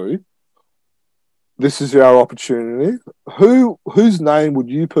Chamber do? This is our opportunity. Whose name would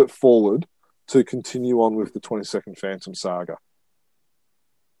you put forward to continue on with the 22nd Phantom Saga?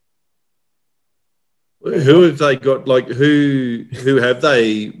 Who have they got? Who have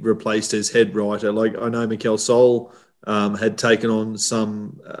they replaced as head writer? I know Mikel Sol had taken on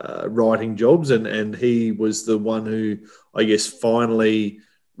some writing jobs, and he was the one who, I guess, finally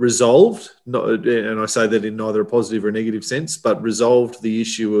resolved. And I say that in neither a positive or a negative sense, but resolved the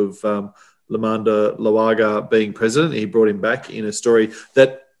issue of Lamanda Lawaga being president. He brought him back in a story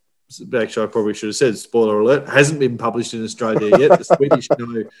that, actually, I probably should have said, spoiler alert, hasn't been published in Australia yet. The Swedish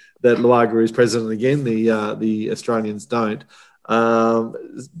know that Lawaga is president again. The Australians don't.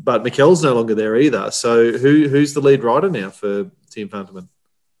 But Mikel's no longer there either. So who's the lead writer now for Team Phantom?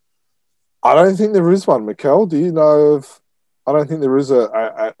 I don't think there is one. Mikel, do you know of... I don't think there is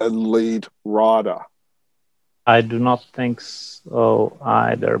a lead writer. I do not think so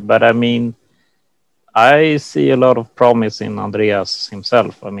either. But I mean, I see a lot of promise in Andreas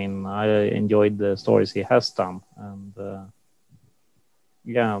himself. I mean, I enjoyed the stories he has done, and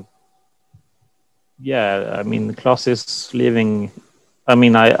yeah. I mean, Klaus is leaving. I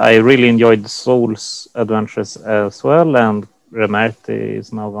mean, I really enjoyed Soul's adventures as well, and Ramethi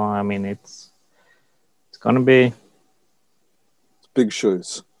is now gone. I mean, it's gonna be big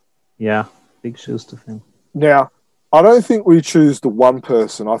shoes. Yeah, big shoes to fill. Now, I don't think we choose the one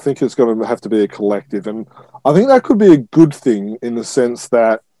person. I think it's going to have to be a collective, and I think that could be a good thing in the sense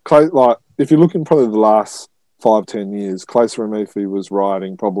that, like, if you're looking probably the last 5-10 years, Claes Remifi was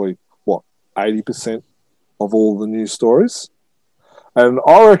writing probably 80% of all the news stories, and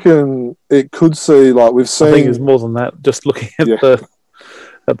I reckon it could see like we've seen. I think it's more than that. Just looking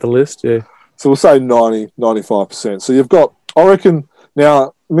at the list, yeah. So we'll say 95%. So you've got, I reckon,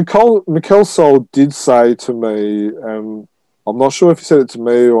 now, Mikel Sol did say to me, I'm not sure if he said it to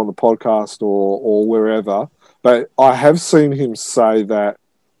me or on the podcast or wherever, but I have seen him say that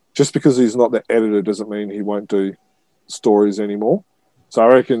just because he's not the editor doesn't mean he won't do stories anymore. So I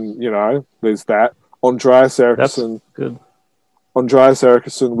reckon, there's that. Andreas Eriksson. That's good. Andreas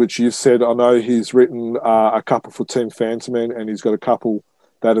Eriksson, which you've said, I know he's written a couple for Team Phantomen, and he's got a couple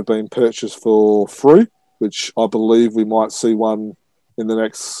that have been purchased for free, which I believe we might see one in the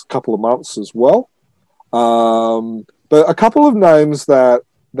next couple of months as well. But a couple of names that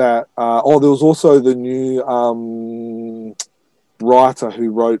there was also the new writer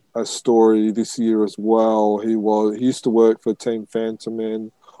who wrote a story this year as well. He used to work for Team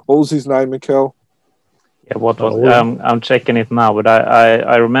Phantomen. What was his name, Mikel? Yeah, what was? I'm checking it now, but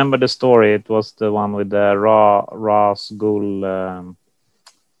I remember the story. It was the one with the Ras Ghul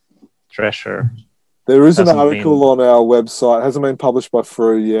treasure. There is an article on our website. It hasn't been published by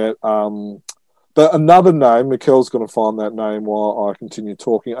Frew yet. But another name, Mikel's going to find that name while I continue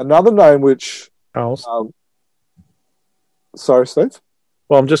talking. Another name which... sorry, Steve?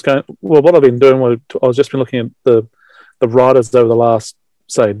 Well, I'm just going... Well, what I've been doing, I've just been looking at the writers over the last,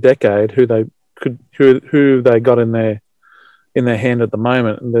 say, decade, who they got in their hand at the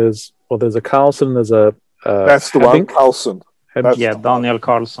moment. And there's a Carlson, there's a... That's the Habbink. one, Carlson. Daniel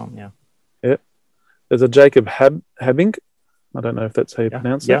Carlson, yeah. There's a Jacob Habbink. I don't know if that's how you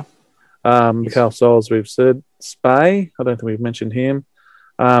pronounce it. Mikel Sols, we've said. Spey, I don't think we've mentioned him.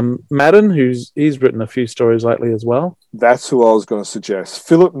 Madden, he's written a few stories lately as well. That's who I was going to suggest.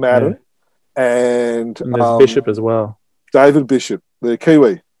 Philip Madden and there's Bishop as well. David Bishop, the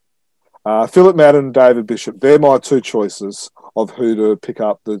Kiwi. Philip Madden and David Bishop. They're my two choices of who to pick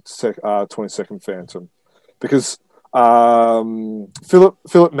up the 22nd Phantom. Because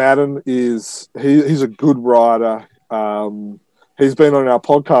Philip Madden he's a good writer. He's been on our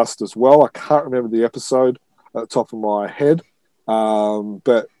podcast as well. I can't remember the episode at the top of my head,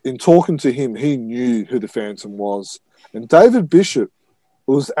 but in talking to him, he knew who the Phantom was. And David Bishop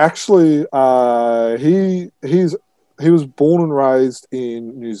was actually he was born and raised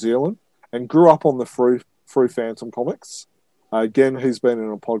in New Zealand and grew up on the Frew Phantom comics. Again, he's been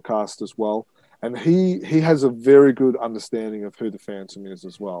in a podcast as well. And he has a very good understanding of who the Phantom is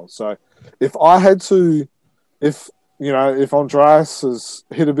as well. So if Andreas has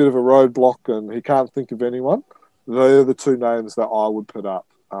hit a bit of a roadblock and he can't think of anyone, they're the two names that I would put up,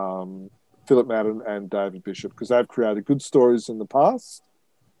 Philip Madden and David Bishop, because they've created good stories in the past,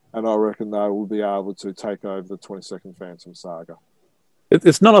 and I reckon they will be able to take over the 22nd Phantom saga.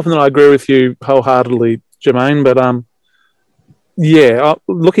 It's not often that I agree with you wholeheartedly, Jermaine, but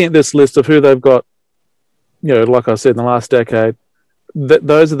looking at this list of who they've got, like I said, in the last decade,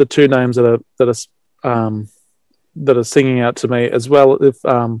 those are the two names that are singing out to me as well.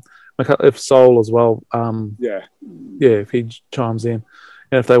 If Sol as well, if he chimes in,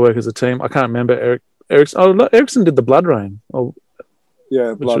 and if they work as a team, I can't remember Eriksson. Oh, Eriksson did the Blood Rain. But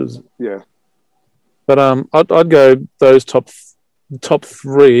I'd go those top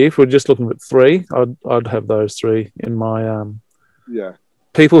three. If we're just looking at three, I'd have those three in my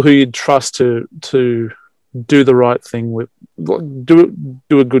people who you'd trust to do the right thing with, do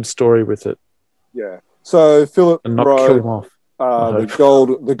a good story with it. Yeah. So Philip and not kill him off.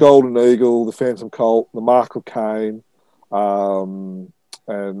 The Golden Eagle, the Phantom Colt, the Michael Caine, and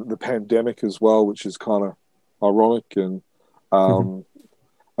the Pandemic as well, which is kind of ironic. And and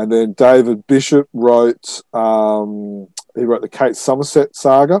then David Bishop wrote the Kate Somerset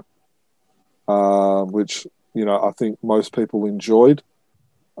saga, which I think most people enjoyed.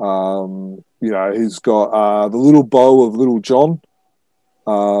 He's got the Little Bow of Little John,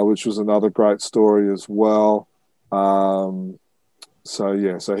 which was another great story as well. So he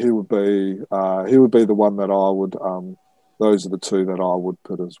would be the one that I would. Those are the two that I would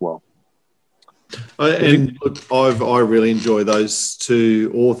put as well. And look, I really enjoy those two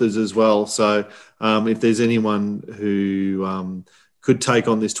authors as well. So if there's anyone who could take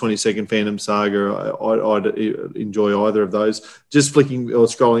on this 22nd Phantom saga, I'd enjoy either of those. Just flicking or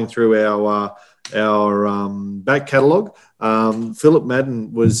scrolling through our back catalogue, Philip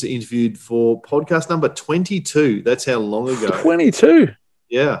Madden was interviewed for podcast number 22. That's how long ago. 22?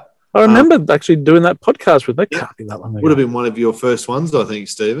 Yeah. I remember actually doing that podcast with. That can't be that long ago. Would have been one of your first ones, I think,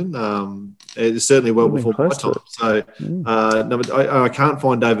 Stephen. It's certainly well before my time. So, no, but I can't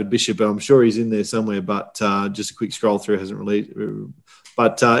find David Bishop, but I'm sure he's in there somewhere. But just a quick scroll through hasn't really.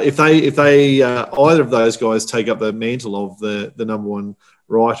 But if they either of those guys take up the mantle of the number one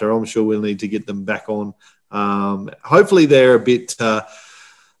writer, I'm sure we'll need to get them back on. Hopefully, they're a bit.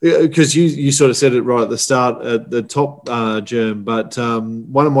 Because you sort of said it right at the start, at the top, Germ, but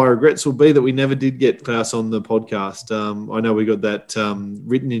one of my regrets will be that we never did get Klaus on the podcast. I know we got that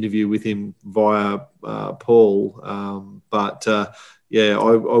written interview with him via Paul, but I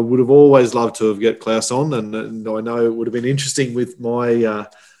would have always loved to have get Klaus on, and I know it would have been interesting with my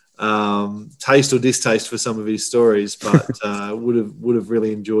taste or distaste for some of his stories, but would have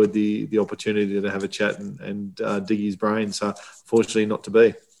really enjoyed the opportunity to have a chat and dig his brain. So, fortunately, not to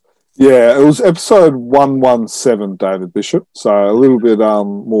be. Yeah, it was episode 117, David Bishop, so a little bit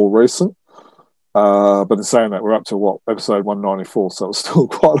more recent. But in saying that, we're up to episode 194, so it's still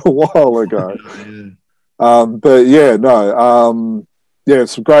quite a while ago. Some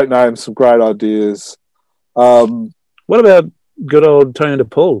great names, some great ideas. What about good old Tony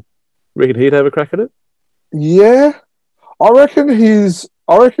DePaul? Reckon he'd have a crack at it? Yeah, I reckon he's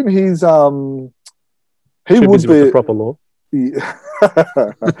he would be the proper law. Yeah.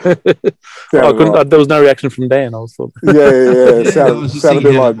 There was no reaction from Dan. I was thought. Yeah. Sounded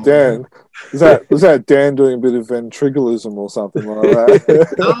a bit like Dan. Was that Dan doing a bit of ventriloquism or something like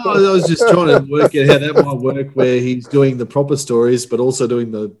that? No, I was just trying to work out how that might work, where he's doing the proper stories, but also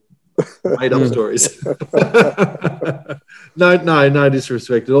doing the made-up stories. No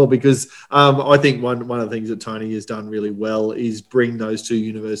disrespect at all, because I think one of the things that Tony has done really well is bring those two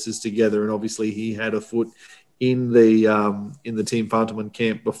universes together, and obviously he had a foot in the Team Fantomen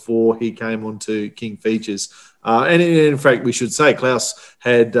camp before he came onto King Features. And in fact, we should say Klaus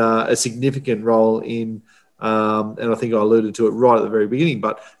had a significant role in, and I think I alluded to it right at the very beginning,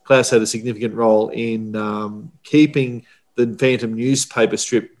 but Klaus had a significant role in keeping the Phantom newspaper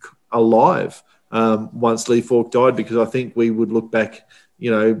strip alive once Lee Falk died, because I think we would look back,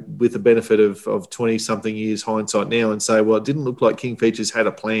 with the benefit of 20-something years hindsight now and say, well, it didn't look like King Features had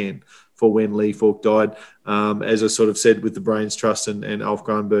a plan for when Lee Falk died. As I sort of said with the Brains Trust and Alf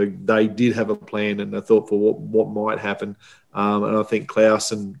Grunberg, they did have a plan and a thought for what might happen. And I think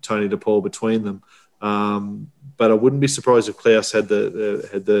Klaus and Tony DePaul between them. But I wouldn't be surprised if Klaus had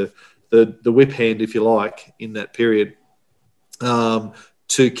the whip hand, if you like, in that period,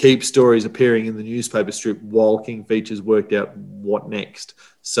 to keep stories appearing in the newspaper strip while King Features worked out what next.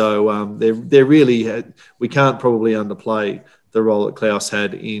 So they're really, we can't probably underplay the role that Klaus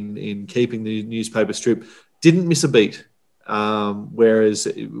had in keeping the newspaper strip. Didn't miss a beat. Whereas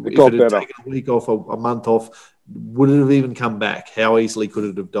if it had taken a week off, a month off, would it have even come back? How easily could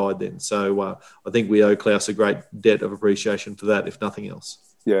it have died then? So I think we owe Klaus a great debt of appreciation for that, if nothing else.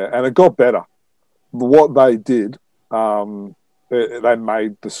 Yeah, and it got better. What they did, they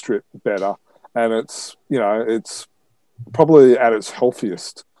made the strip better, and it's probably at its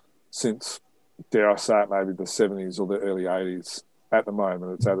healthiest since, dare I say it, maybe the 70s or the early 80s. At the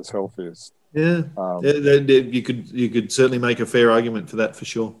moment, it's at its healthiest. Yeah, you could certainly make a fair argument for that, for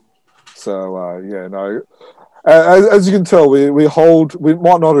sure. So as you can tell, we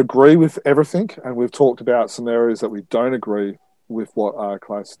might not agree with everything, and we've talked about some areas that we don't agree with what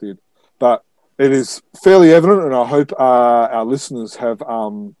Klaus did, but it is fairly evident, and I hope our listeners have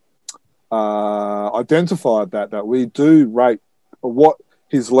identified that we do rate what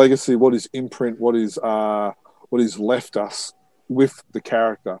his legacy, what his imprint, what he's left us with the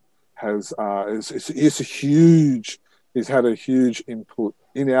character has. He's had a huge input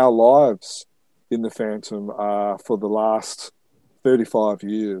in our lives in the Phantom for the last 35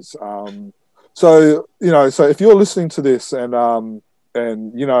 years. So if you're listening to this and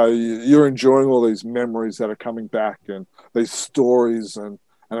you're enjoying all these memories that are coming back and these stories and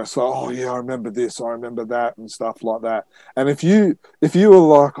it's like, oh yeah, I remember this, I remember that, and stuff like that. And if you were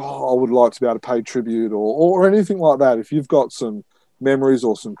like, oh, I would like to be able to pay tribute or anything like that, if you've got some memories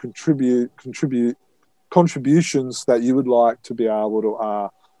or some contributions that you would like to be able to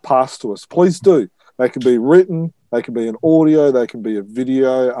pass to us, please do. They can be written, they can be an audio, they can be a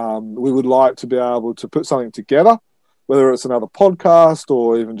video. We would like to be able to put something together, whether it's another podcast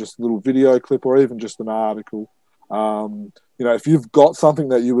or even just a little video clip or even just an article. If you've got something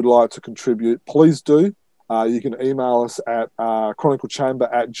that you would like to contribute, please do. You can email us at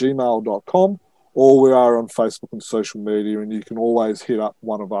chroniclechamber@gmail.com, or we are on Facebook and social media, and you can always hit up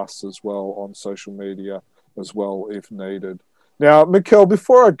one of us as well on social media as well if needed. Now, Mikkel,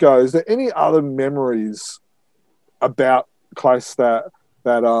 before I go, is there any other memories about Klaus that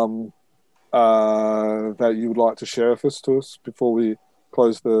that that you would like to share with us before we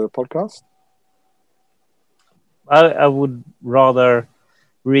close the podcast? I would rather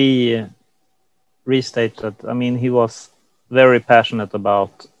restate that. I mean, he was very passionate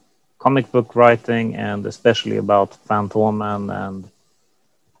about comic book writing and especially about Fantomen, and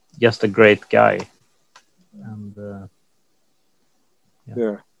just a great guy. And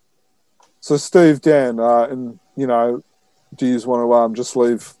yeah. So, Steve, Dan, and do you just want to just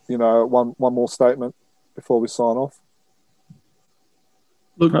leave one more statement before we sign off?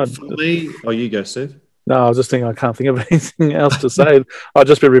 Look, for me, you go, Steve. No, I was just thinking I can't think of anything else to say. I'll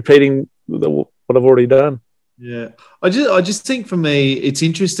just be repeating what I've already done. Yeah, I just think for me, it's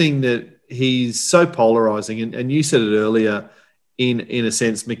interesting that he's so polarizing, and you said it earlier. In a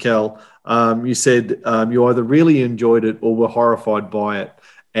sense, Mikkel, you said you either really enjoyed it or were horrified by it.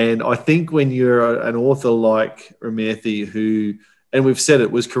 And I think when you're an author like Ramirthi, who, and we've said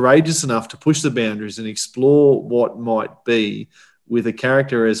it, was courageous enough to push the boundaries and explore what might be with a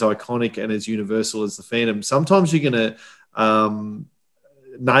character as iconic and as universal as the Phantom, sometimes you're going to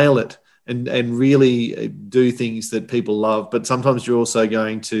nail it and really do things that people love, but sometimes you're also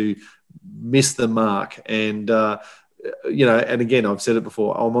going to miss the mark. And and again, I've said it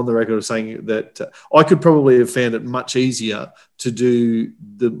before, I'm on the record of saying that I could probably have found it much easier to do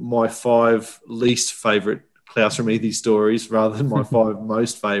my 5 least favourite Klaus Ramirthi stories rather than my 5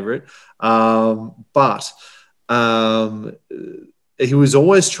 most favourite. But he was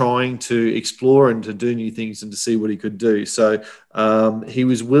always trying to explore and to do new things and to see what he could do. So he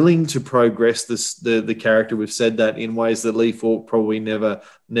was willing to progress the character. We've said that in ways that Lee Falk probably never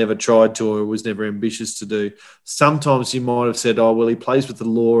tried to or was never ambitious to do. Sometimes you might have said, oh, well, he plays with the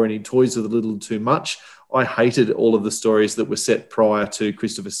lore and he toys with it a little too much. I hated all of the stories that were set prior to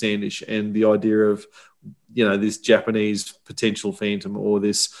Christopher Sandish and the idea of, this Japanese potential Phantom or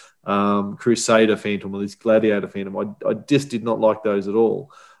this Crusader Phantom or this Gladiator Phantom. I just did not like those at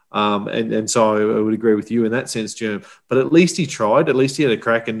all. And so I would agree with you in that sense, Germ. But at least he tried. At least he had a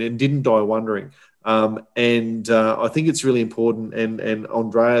crack and didn't die wondering. I think it's really important. And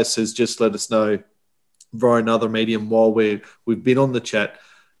Andreas has just let us know via another medium while we've been on the chat.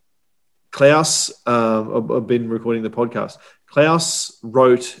 Klaus, I've been recording the podcast. Klaus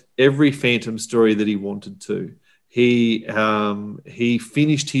wrote every Phantom story that he wanted to. He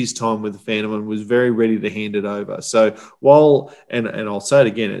finished his time with the Phantom and was very ready to hand it over. So while, and I'll say it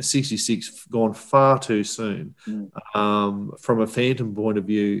again, at 66, gone far too soon. From a Phantom point of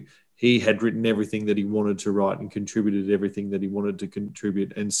view, he had written everything that he wanted to write and contributed everything that he wanted to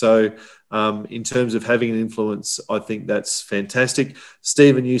contribute. And so in terms of having an influence, I think that's fantastic.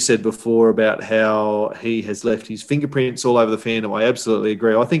 Stephen, you said before about how he has left his fingerprints all over the Phantom. I absolutely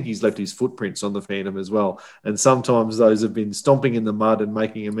agree. I think he's left his footprints on the Phantom as well. And sometimes those have been stomping in the mud and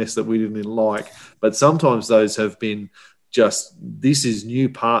making a mess that we didn't like. But sometimes those have been just, this is new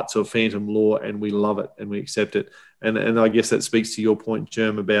parts of Phantom lore and we love it and we accept it. And I guess that speaks to your point,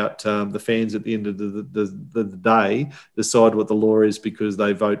 Germ, about the fans at the end of the day decide what the law is because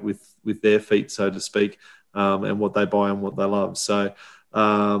they vote with their feet, so to speak, and what they buy and what they love. So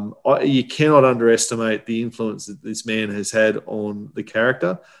you cannot underestimate the influence that this man has had on the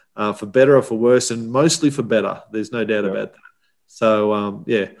character, for better or for worse, and mostly for better. There's no doubt about that. So,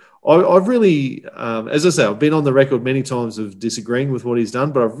 I've really, as I say, I've been on the record many times of disagreeing with what he's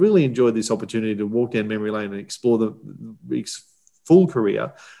done, but I've really enjoyed this opportunity to walk down memory lane and explore his full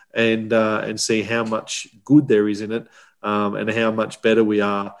career and see how much good there is in it, and how much better we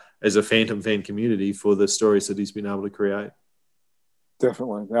are as a Phantom fan community for the stories that he's been able to create.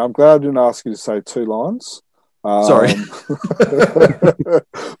 Definitely. Now, I'm glad I didn't ask you to say 2 lines. Sorry.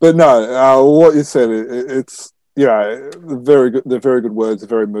 But no, what you said, it's, they're very good. They're very good words. They're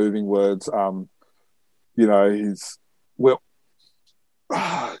very moving words. He's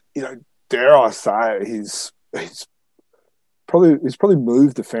dare I say, he's probably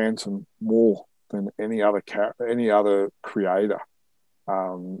moved the Phantom more than any other creator,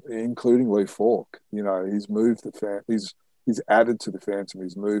 including Lee Falk. He's moved the he's added to the Phantom.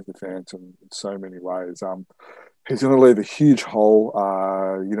 He's moved the Phantom in so many ways. He's going to leave a huge hole.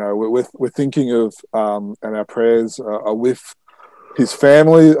 We're thinking of, and our prayers are with his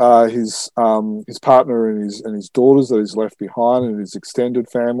family, his partner, and his daughters that he's left behind, and his extended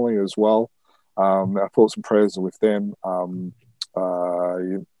family as well. Our thoughts and prayers are with them.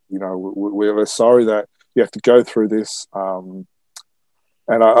 We're sorry that you have to go through this, and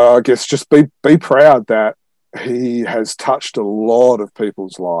I guess just be proud that he has touched a lot of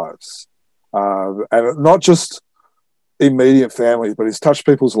people's lives, and not just immediate family, but he's touched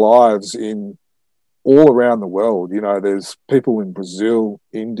people's lives in all around the world. You know, there's people in Brazil,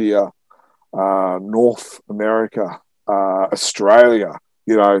 India, North America, Australia.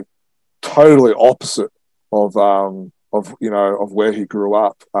 You know, totally opposite of where he grew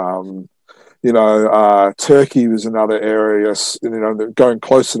up. Turkey was another area. You know, going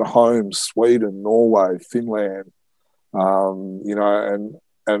closer to home, Sweden, Norway, Finland.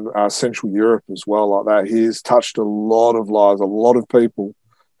 And Central Europe as well, like that. He has touched a lot of lives. A lot of people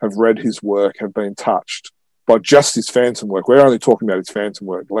have read his work, have been touched by just his Phantom work. We're only talking about his Phantom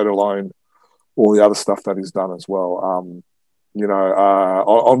work, let alone all the other stuff that he's done as well.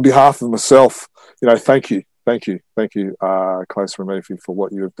 On behalf of myself, you know, thank you, Klaus Ramifi, for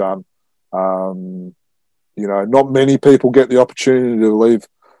what you have done. Not many people get the opportunity to leave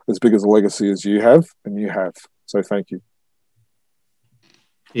as big as a legacy as you have, and you have. So thank you.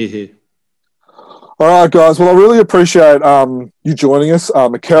 Yeah. All right, guys. Well, I really appreciate you joining us,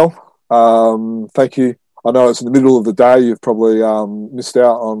 Mikkel. Thank you. I know it's in the middle of the day. You've probably missed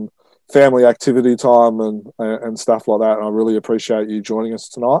out on family activity time and stuff like that. And I really appreciate you joining us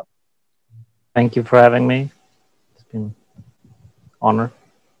tonight. Thank you for having me. It's been an honor.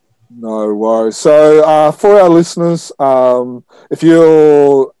 No worries. So for our listeners, if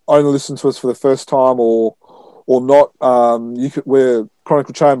you're only listening to us for the first time or not, we're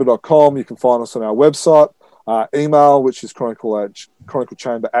chroniclechamber.com. You can find us on our website, email, which is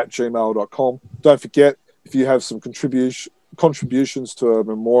chroniclechamber@gmail.com. Don't forget, if you have some contributions to a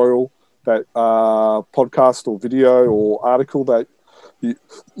memorial, that podcast or video or article that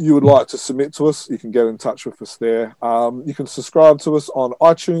you would like to submit to us, you can get in touch with us there. You can subscribe to us on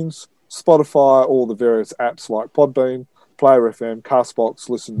iTunes, Spotify, all the various apps like Podbean, Player FM, Castbox,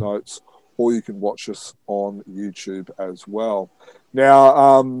 Listen Notes, or you can watch us on YouTube as well.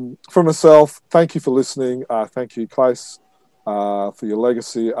 Now, for myself, thank you for listening. Thank you, Klaus, for your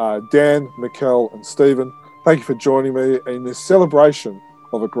legacy. Dan, Mikkel, and Stephen, thank you for joining me in this celebration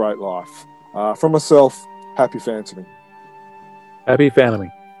of a great life. From myself, happy Phantoming. Happy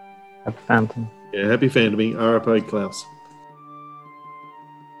Phantoming. Happy Phantom. Yeah, happy Phantoming. RIP Klaus.